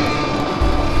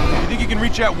 You think you can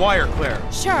reach that wire, Claire?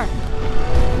 Sure.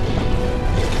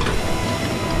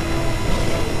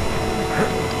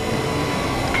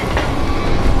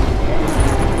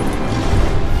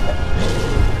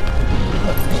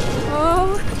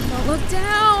 Oh, don't look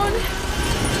down.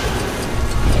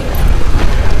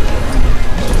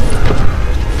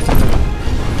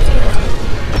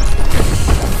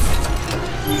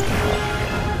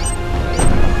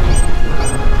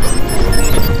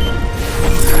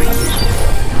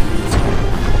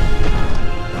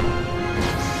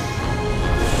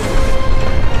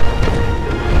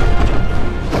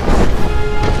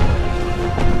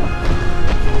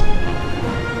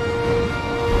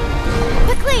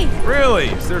 Really?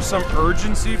 Is there some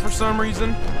urgency for some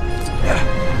reason?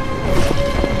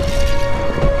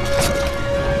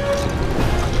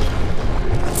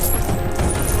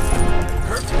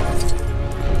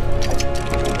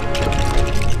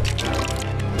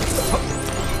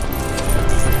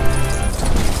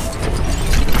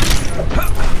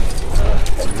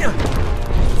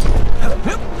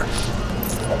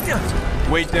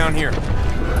 Wait down here.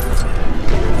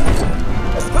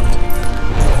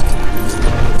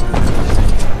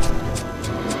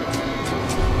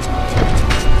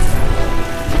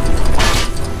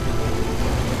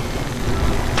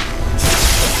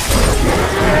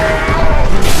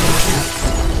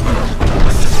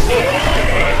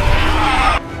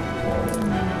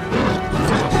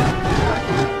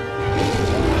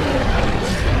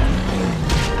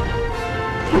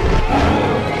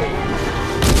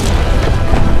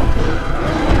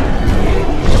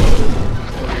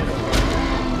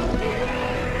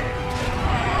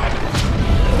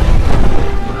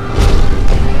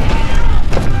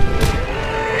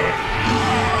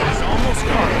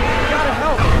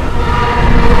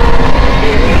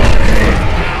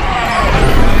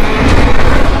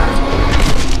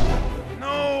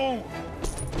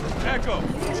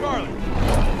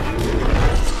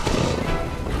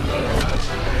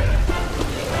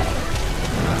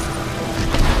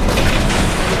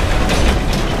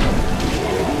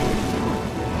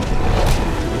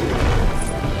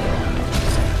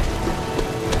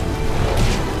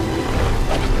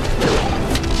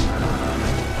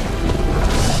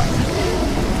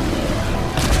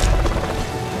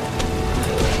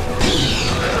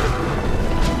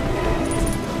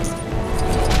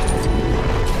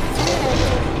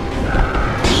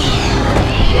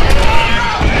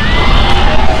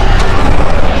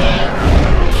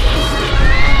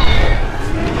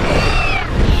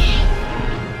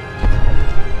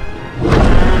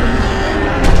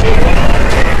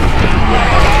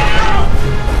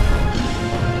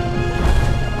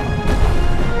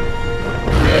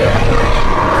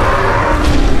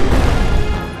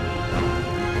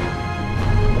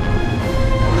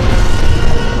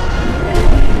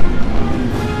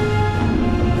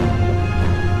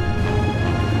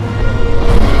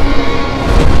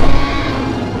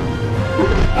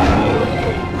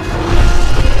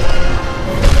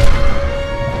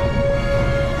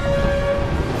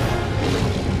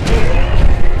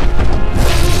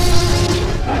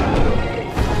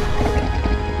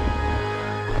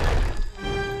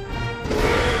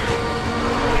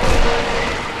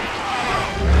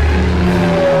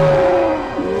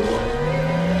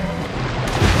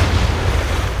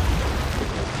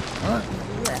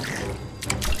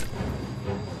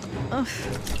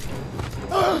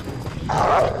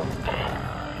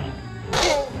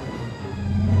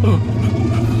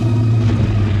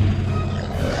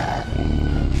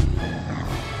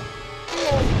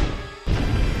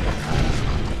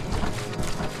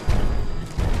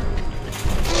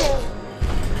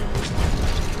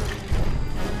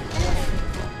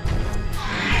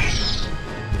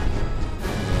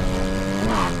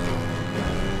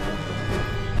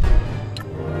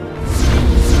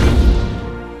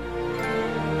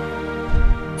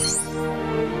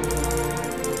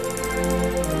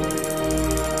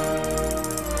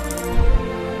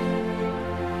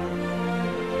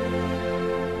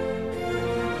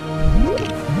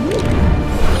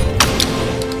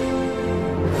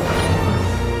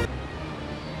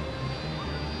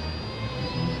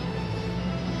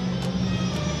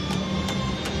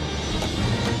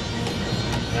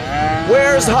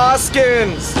 Where's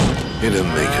Hoskins? He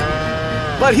didn't make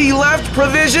it. But he left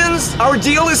provisions? Our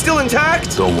deal is still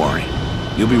intact? Don't worry.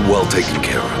 You'll be well taken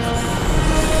care of.